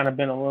 that was kind of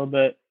been a little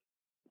bit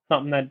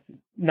something that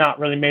not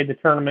really made the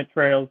tournament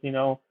trails.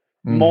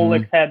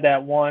 Molix had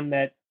that one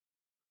that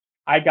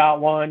I got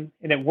one,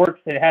 and it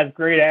works. It has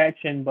great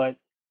action, but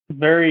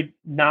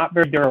not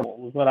very durable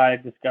was what I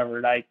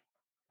discovered. I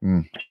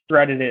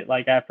shredded it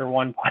like after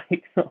one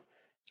pike.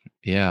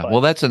 Yeah.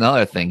 Well, that's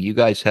another thing. You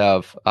guys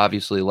have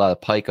obviously a lot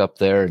of pike up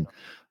there and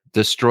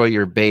destroy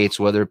your baits,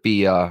 whether it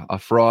be a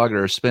frog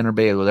or a spinner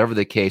bait, whatever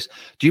the case.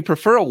 Do you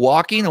prefer a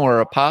walking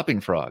or a popping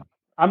frog?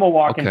 I'm a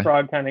walking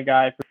frog kind of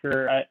guy for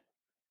sure.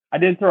 I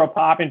did throw a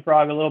popping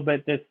frog a little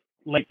bit this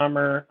late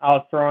summer. I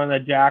was throwing a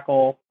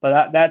jackal,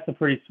 but that's a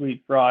pretty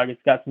sweet frog.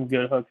 It's got some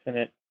good hooks in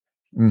it.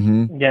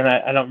 Again,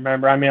 I don't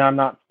remember. I mean, I'm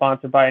not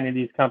sponsored by any of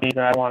these companies,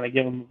 and I want to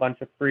give them a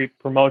bunch of free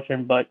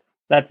promotion, but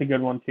that's a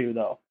good one too,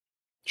 though.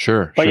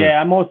 Sure. But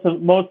yeah, I'm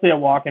mostly a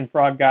walking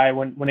frog guy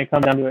when it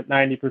comes down to it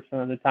 90%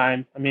 of the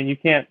time. I mean, you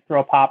can't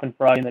throw a popping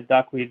frog in the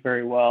duckweed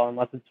very well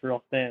unless it's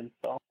real thin.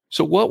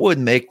 So what would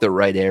make the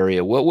right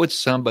area? What would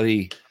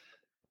somebody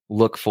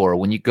look for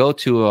when you go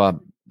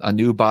to a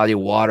new body of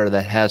water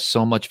that has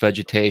so much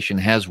vegetation,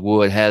 has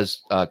wood,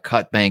 has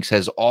cut banks,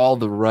 has all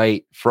the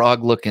right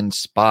frog-looking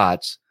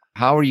spots?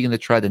 How are you going to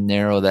try to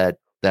narrow that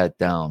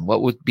down?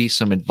 What would be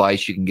some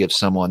advice you can give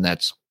someone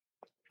that's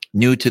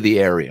New to the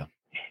area.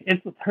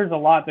 There's a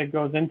lot that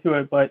goes into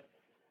it, but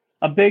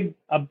a big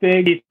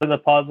piece of the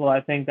puzzle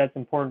I think that's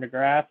important to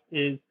grasp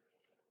is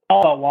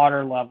all about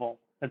water level.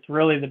 That's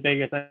really the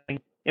biggest thing.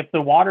 If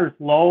the water's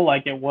low,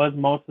 like it was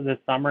most of this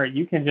summer,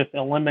 you can just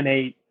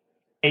eliminate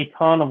a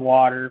ton of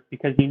water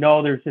because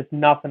there's just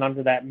nothing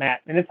under that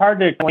mat. And it's hard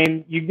to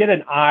explain. You get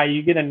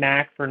a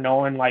knack for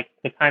knowing like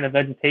the kind of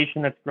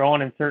vegetation that's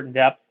growing in certain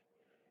depths.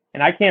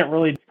 And I can't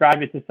really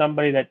describe it to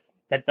somebody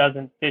that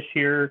doesn't fish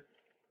here.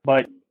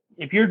 But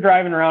if you're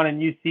driving around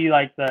and you see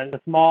like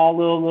the small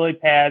little lily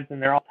pads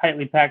and they're all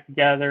tightly packed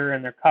together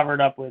and they're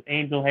covered up with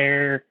angel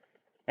hair,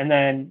 and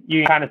then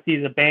you kind of see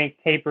the bank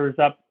tapers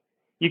up.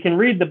 You can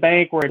read the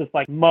bank where it's just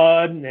like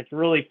mud and it's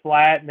really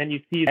flat, and then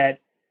you see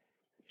that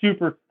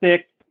super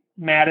thick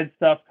matted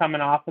stuff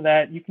coming off of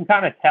that. You can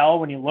kind of tell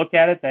when you look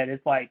at it that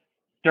it's like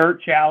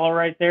dirt shallow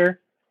right there.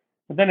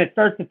 But then it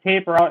starts to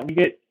taper out and you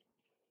get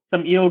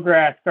some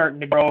eelgrass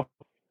starting to grow,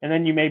 and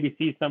then you maybe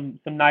see some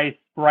nice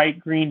bright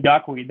green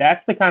duckweed.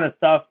 That's the kind of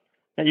stuff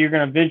that you're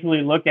going to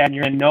visually look at, and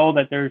you're going to know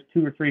that there's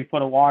 2 or 3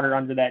 foot of water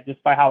under that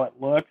just by how it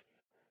looks.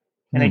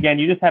 And again,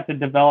 you just have to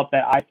develop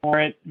that eye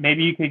for it.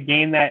 Maybe you could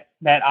gain that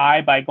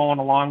eye by going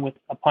along with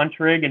a punch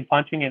rig and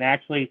punching and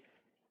actually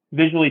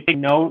visually take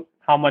note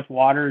how much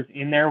water is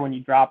in there when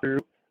you drop through.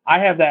 I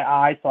have that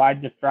eye, so I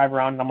just drive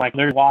around and I'm like,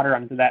 there's water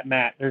under that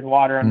mat. There's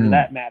water under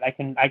that mat. I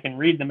can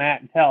read the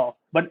mat and tell.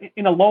 But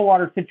in a low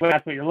water situation,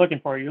 that's what you're looking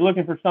for. You're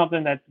looking for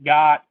something that's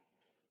got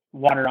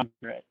water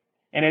under it.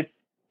 And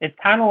it's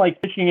kind of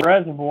like fishing in a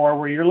reservoir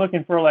where you're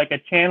looking for like a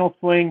channel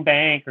swing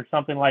bank or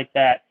something like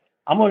that.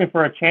 I'm looking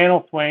for a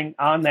channel swing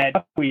on that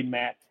duckweed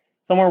mat,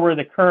 somewhere where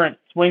the current's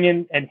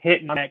swinging and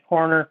hitting on that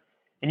corner.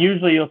 And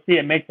usually you'll see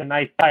it makes a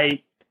nice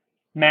tight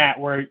mat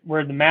where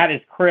the mat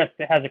is crisp.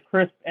 It has a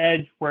crisp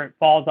edge where it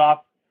falls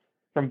off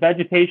from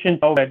vegetation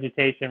to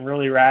vegetation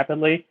really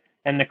rapidly,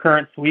 and the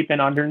current sweeping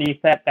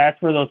underneath that.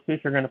 That's where those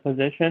fish are going to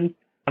position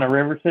on a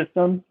river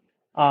system.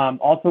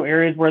 Also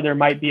areas where there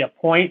might be a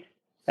point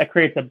that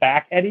creates a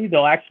back eddy,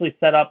 they'll actually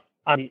set up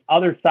on the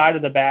other side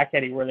of the back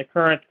eddy where the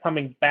current's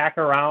coming back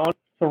around.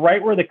 So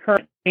right where the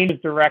current changes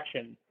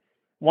direction,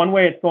 one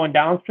way it's going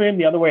downstream,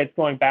 the other way it's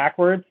going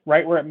backwards,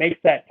 right where it makes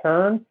that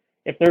turn.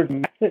 If there's a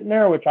mat sitting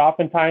there, which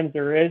oftentimes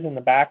there is in the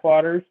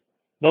backwaters,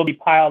 they'll be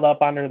piled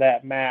up under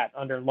that mat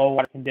under low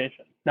water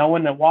conditions. Now,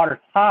 when the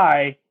water's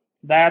high,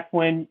 that's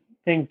when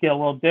things get a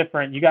little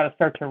different. You got to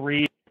start to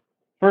read.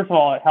 First of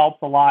all, it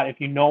helps a lot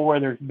if you know where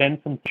there's been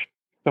some fish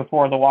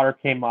before the water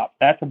came up.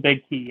 That's a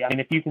big key. I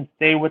mean, if you can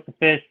stay with the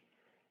fish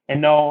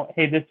and know,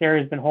 hey, this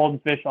area's been holding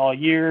fish all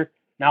year.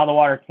 Now the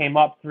water came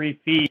up 3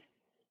 feet.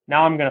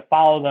 Now I'm going to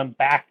follow them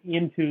back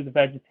into the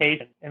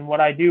vegetation. And what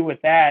I do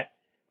with that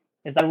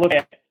is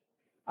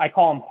I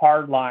call them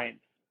hard lines.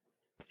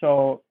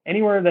 So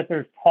anywhere that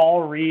there's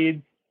tall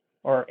reeds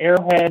or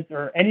arrowheads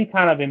or any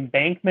kind of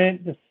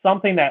embankment, just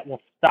something that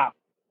will stop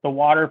the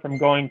water from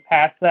going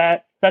past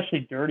that, especially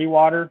dirty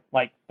water.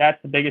 Like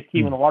that's the biggest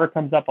key. When the water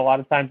comes up, a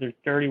lot of times there's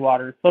dirty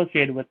water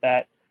associated with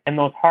that. And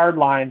those hard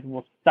lines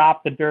will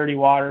stop the dirty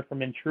water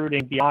from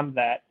intruding beyond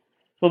that.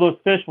 So those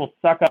fish will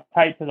suck up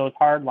tight to those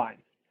hard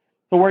lines.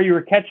 So where you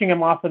were catching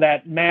them off of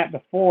that mat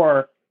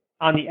before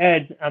on the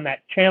edge, on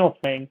that channel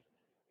swing,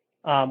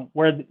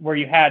 where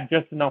you had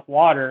just enough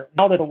water,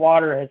 now that the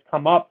water has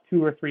come up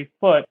 2 or 3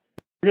 foot,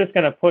 you're just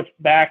going to push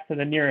back to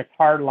the nearest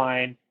hard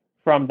line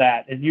from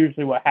that is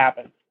usually what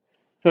happens.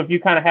 So if you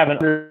kind of have an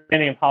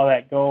understanding of how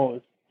that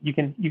goes, you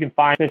can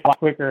find fish a lot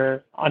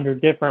quicker under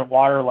different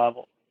water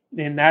levels.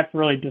 And that's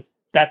really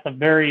that's a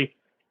very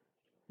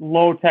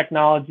low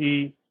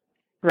technology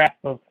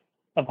grasp of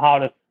how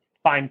to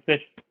find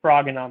fish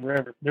frogging on the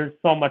river. There's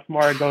so much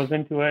more that goes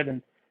into it,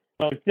 and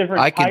so it's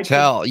different. I can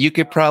tell. You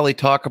could probably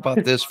talk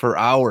about this for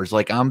hours.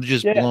 Like I'm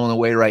just blown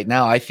away right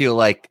now. I feel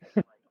like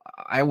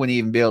I wouldn't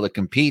even be able to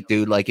compete,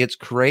 dude. Like it's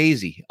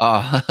crazy.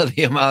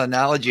 The amount of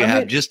knowledge you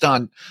have just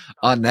on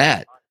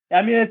that.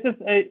 I mean, it's just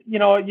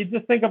you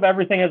just think of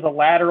everything as a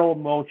lateral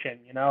motion.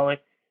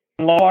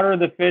 In low water,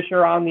 the fish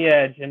are on the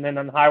edge, and then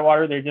on high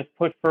water, they just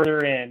push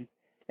further in.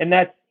 And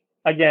that's,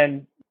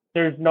 again,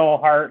 there's no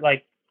hard,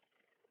 like,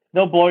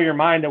 they'll blow your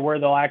mind at where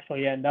they'll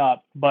actually end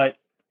up. But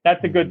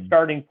that's a good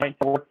starting point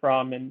to work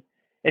from. And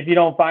if you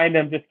don't find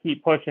them, just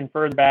keep pushing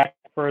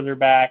further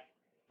back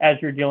as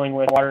you're dealing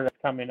with water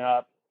that's coming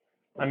up.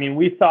 I mean,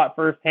 we saw it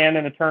firsthand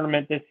in a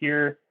tournament this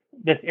year.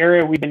 This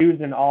area we've been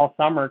using all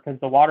summer because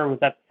the water was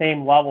at the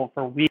same level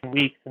for weeks and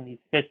weeks, and these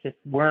fish just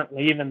weren't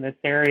leaving this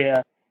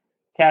area.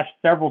 Cashed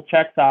several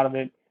checks out of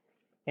it,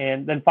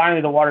 and then finally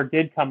the water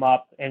did come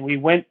up, and we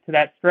went to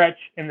that stretch,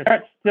 and the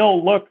stretch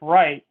still looked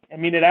right. I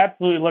mean, it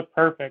absolutely looked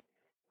perfect,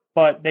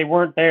 but they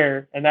weren't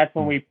there, and that's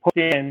when we put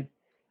in,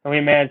 and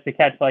we managed to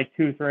catch like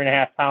 2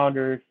 3.5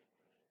 pounders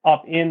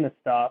up in the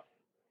stuff.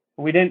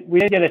 We didn't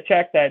get a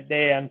check that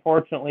day,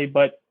 unfortunately,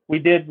 but we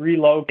did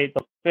relocate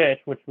the fish,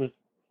 which was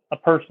a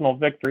personal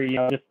victory,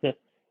 just to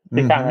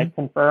kind of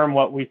confirm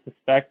what we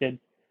suspected.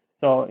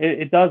 So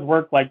it does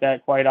work like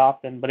that quite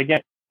often. But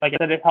again, like I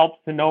said, it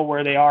helps to know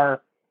where they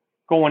are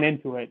going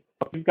into it.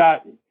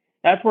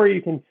 That's where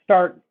you can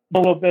start a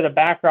little bit of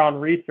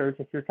background research,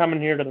 if you're coming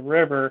here to the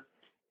river,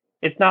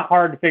 it's not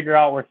hard to figure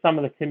out where some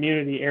of the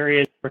community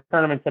areas for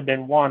tournaments have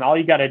been won. All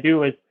you got to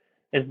do is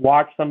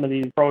watch some of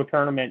these pro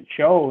tournament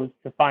shows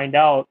to find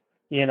out,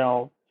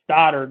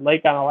 Stoddard,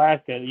 Lake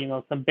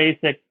Onalaska, some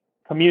basic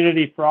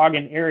community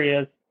frogging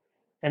areas,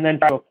 and then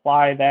try to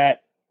apply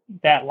that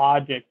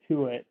logic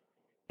to it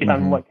based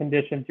on what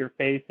conditions you're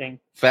facing.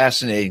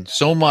 Fascinating.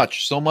 So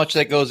much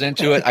that goes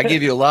into it. I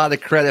give you a lot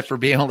of credit for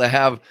being able to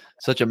have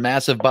such a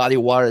massive body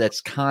of water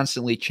that's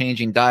constantly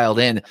changing, dialed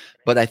in.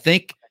 But I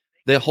think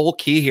the whole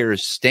key here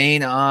is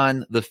staying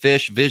on the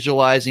fish,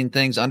 visualizing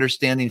things,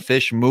 understanding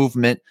fish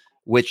movement,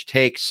 which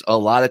takes a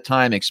lot of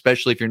time,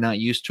 especially if you're not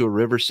used to a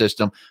river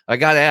system. I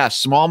got to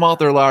ask, smallmouth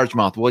or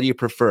largemouth, what do you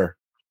prefer?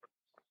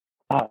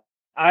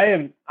 I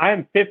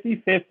am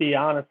 50-50,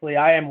 honestly.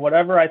 I am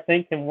whatever I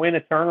think can win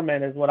a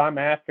tournament is what I'm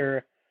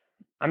after.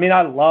 I mean,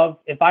 I love,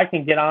 if I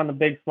can get on the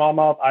big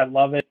smallmouth, I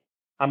love it.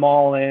 I'm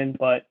all in,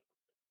 but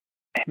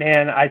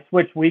man, I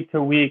switch week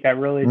to week. I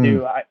really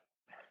do.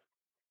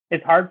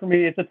 It's hard for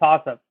me. It's a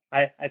toss-up.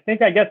 I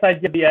guess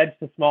I'd give the edge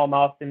to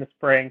smallmouth in the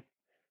spring.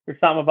 There's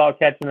something about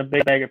catching a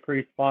big bag of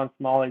pre-spawn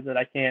smallies that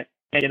I can't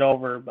get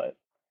over, but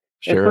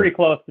It's pretty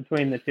close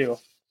between the two.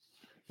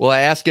 Well,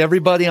 I ask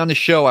everybody on the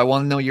show, I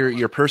want to know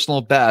your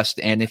personal best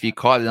and if you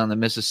caught it on the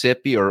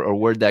Mississippi or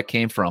where that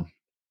came from.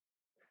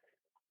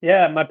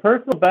 Yeah, my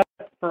personal best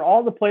for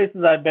all the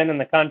places I've been in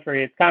the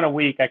country, it's kind of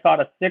weak. I caught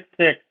a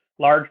 6'6"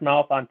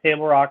 largemouth on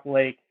Table Rock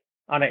Lake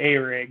on an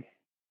A-rig.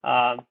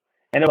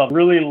 And it was a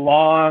really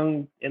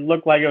long, it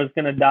looked like it was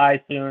going to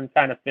die soon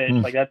kind of fish.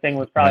 Like that thing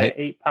was probably an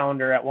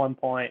 8-pounder at one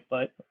point.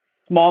 But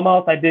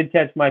smallmouth, I did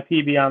catch my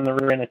PB on the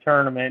river in a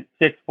tournament,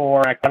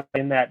 6'4". I caught it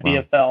in that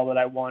BFL that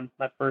I won,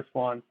 my first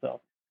one.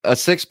 So a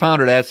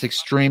 6-pounder, that's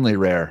extremely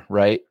rare,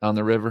 right, on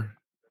the river?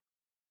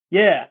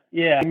 Yeah.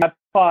 I've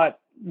caught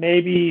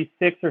maybe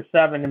 6 or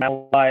 7 in my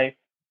life,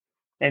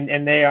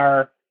 and they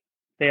are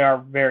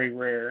very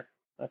rare.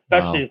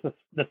 Especially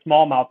the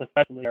smallmouth,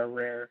 especially, are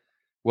rare.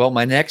 Well,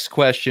 my next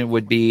question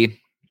would be,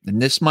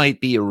 and this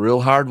might be a real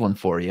hard one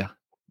for you.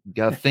 You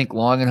got to think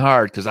long and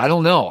hard because I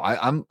don't know.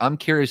 I'm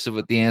curious of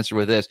what the answer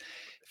with this.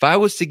 If I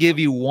was to give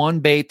you one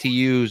bait to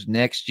use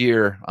next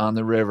year on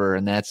the river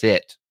and that's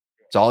it,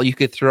 it's all you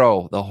could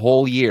throw the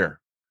whole year,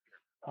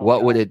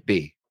 what would it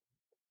be?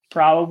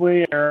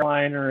 Probably a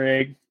Carolina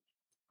rig,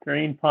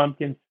 green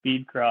pumpkin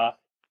speed craw.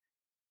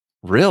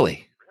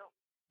 Really?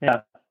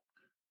 Yeah.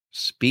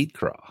 Speed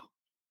craw.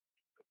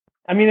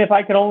 I mean, if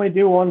I could only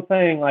do one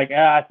thing,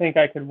 I think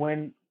I could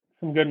win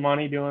some good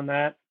money doing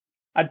that.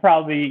 I'd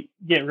probably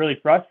get really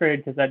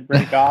frustrated because I'd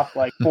break off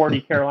like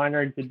 40 Carolina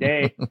rigs a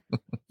day.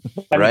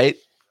 Right?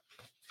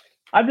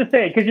 I'm just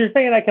saying, because you're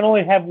saying I can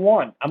only have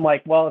one. I'm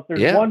like, well, if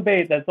there's one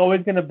bait that's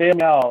always going to bail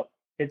me out,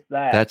 it's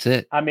that. That's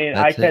it. I mean,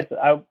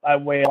 I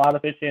weigh a lot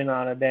of fish in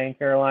on a dang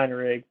Carolina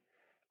rig.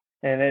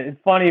 And it's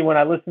funny when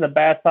I listen to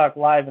Bass Talk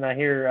Live and I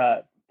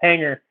hear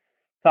Panger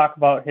talk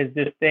about his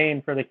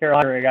disdain for the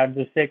Carolina rig. I'm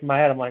just shaking my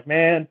head. I'm like,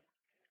 man,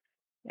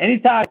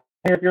 anytime,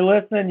 if you're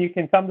listening, you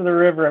can come to the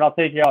river and I'll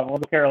take you out. We'll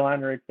go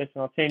Carolina rig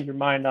fishing. I'll change your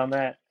mind on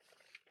that.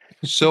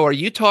 So are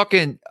you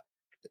talking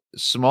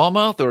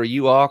smallmouth or are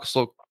you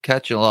also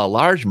catching a lot of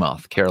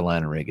largemouth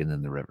Carolina rigging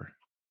in the river?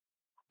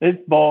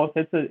 It's both.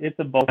 It's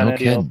a both kind of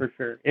deal for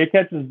sure. It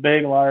catches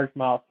big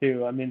largemouth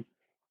too. I mean,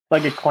 it's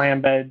like a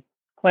clam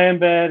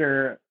bed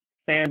or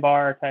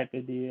sandbar type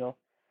of deal.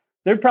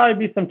 There'd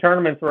probably be some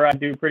tournaments where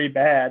I'd do pretty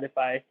bad if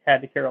I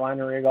had the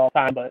Carolina rig all the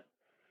time, but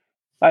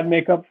I'd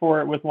make up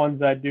for it with ones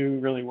that I do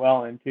really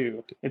well in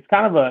too. It's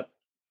kind of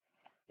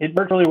it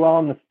works really well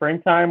in the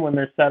springtime when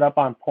they're set up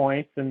on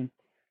points and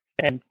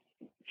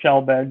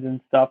shell beds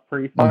and stuff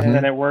pre-spawn, and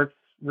then it works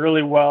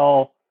really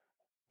well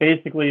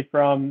basically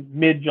from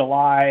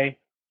mid-July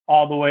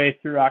all the way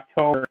through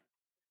October.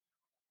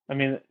 I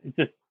mean,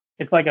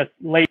 it's like a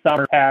late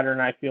summer pattern.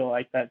 I feel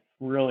like it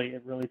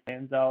really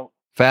stands out.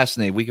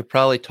 Fascinating. We could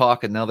probably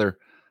talk another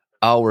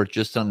hour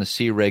just on the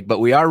sea rig, but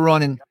we are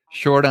running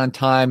short on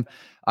time.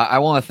 I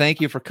want to thank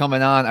you for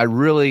coming on. I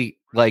really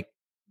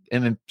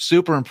am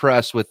super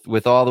impressed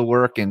with all the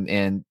work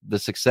and the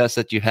success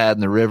that you had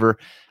in the river.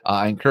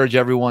 I encourage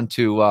everyone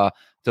to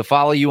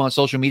follow you on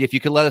social media. If you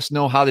could let us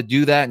know how to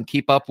do that and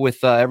keep up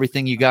with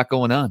everything you got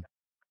going on.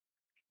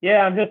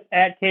 Yeah, I'm just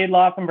at Cade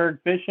Laufenberg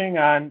Fishing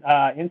on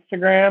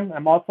Instagram.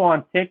 I'm also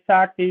on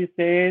TikTok these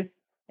days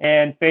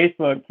and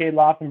Facebook, Cade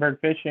Laufenberg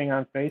Fishing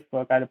on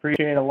Facebook. I'd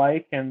appreciate a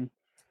like and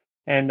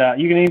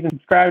you can even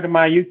subscribe to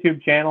my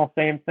YouTube channel.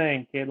 Same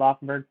thing, Cade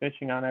Laufenberg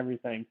Fishing on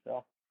everything.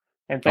 So,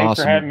 and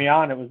thanks for having me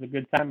on. It was a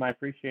good time. I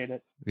appreciate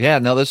it. Yeah,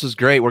 no, this was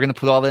great. We're going to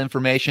put all the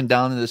information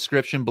down in the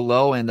description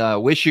below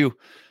and wish you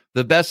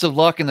the best of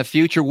luck in the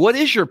future. What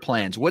is your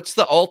plans? What's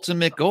the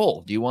ultimate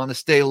goal? Do you want to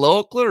stay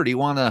local or do you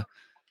want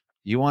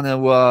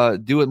to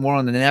do it more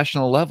on the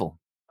national level?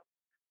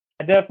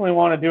 I definitely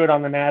want to do it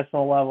on the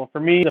national level. For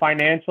me, the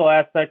financial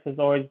aspect has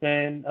always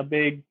been a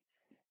big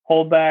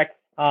holdback,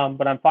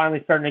 but I'm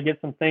finally starting to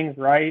get some things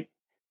right.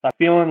 So I'm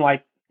feeling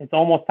like it's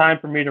almost time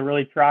for me to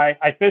really try.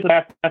 I fished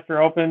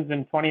Bassmaster Opens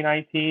in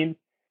 2019,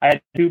 I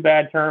had 2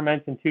 bad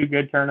tournaments and 2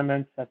 good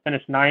tournaments. I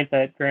finished 9th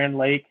at Grand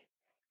Lake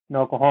in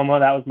Oklahoma.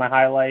 That was my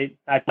highlight.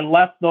 I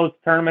left those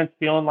tournaments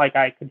feeling like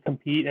I could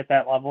compete at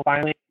that level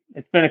finally.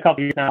 It's been a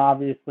couple years now,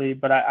 obviously,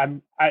 but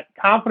I'm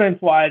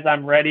confidence-wise,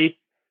 I'm ready.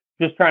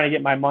 Just trying to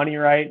get my money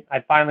right.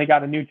 I finally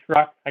got a new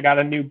truck. I got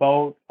a new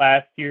boat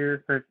last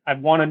year. I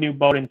won a new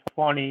boat in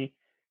 2020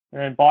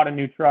 and then bought a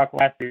new truck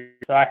last year.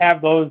 So I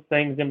have those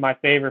things in my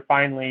favor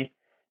finally.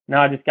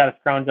 Now I just got to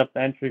scrounge up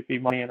the entry fee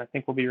money, and I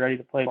think we'll be ready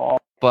to play ball.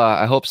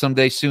 I hope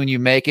someday soon you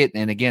make it.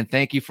 And again,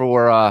 thank you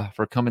for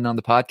coming on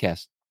the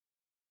podcast.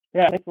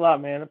 Yeah, thanks a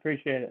lot, man.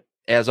 Appreciate it.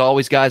 As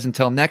always, guys,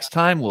 until next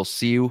time, we'll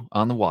see you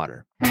on the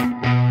water.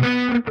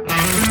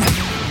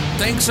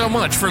 Thanks so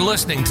much for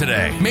listening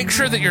today. Make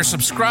sure that you're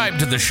subscribed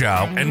to the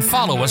show and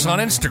follow us on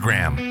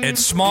Instagram at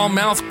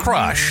Smallmouth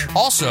Crush.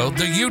 Also,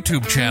 the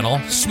YouTube channel,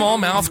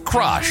 Smallmouth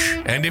Crush.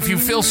 And if you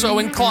feel so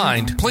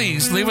inclined,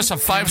 please leave us a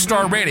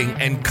 5-star rating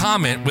and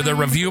comment with a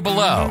review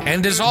below.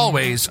 And as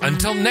always,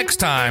 until next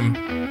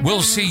time,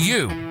 we'll see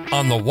you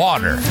on the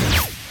water.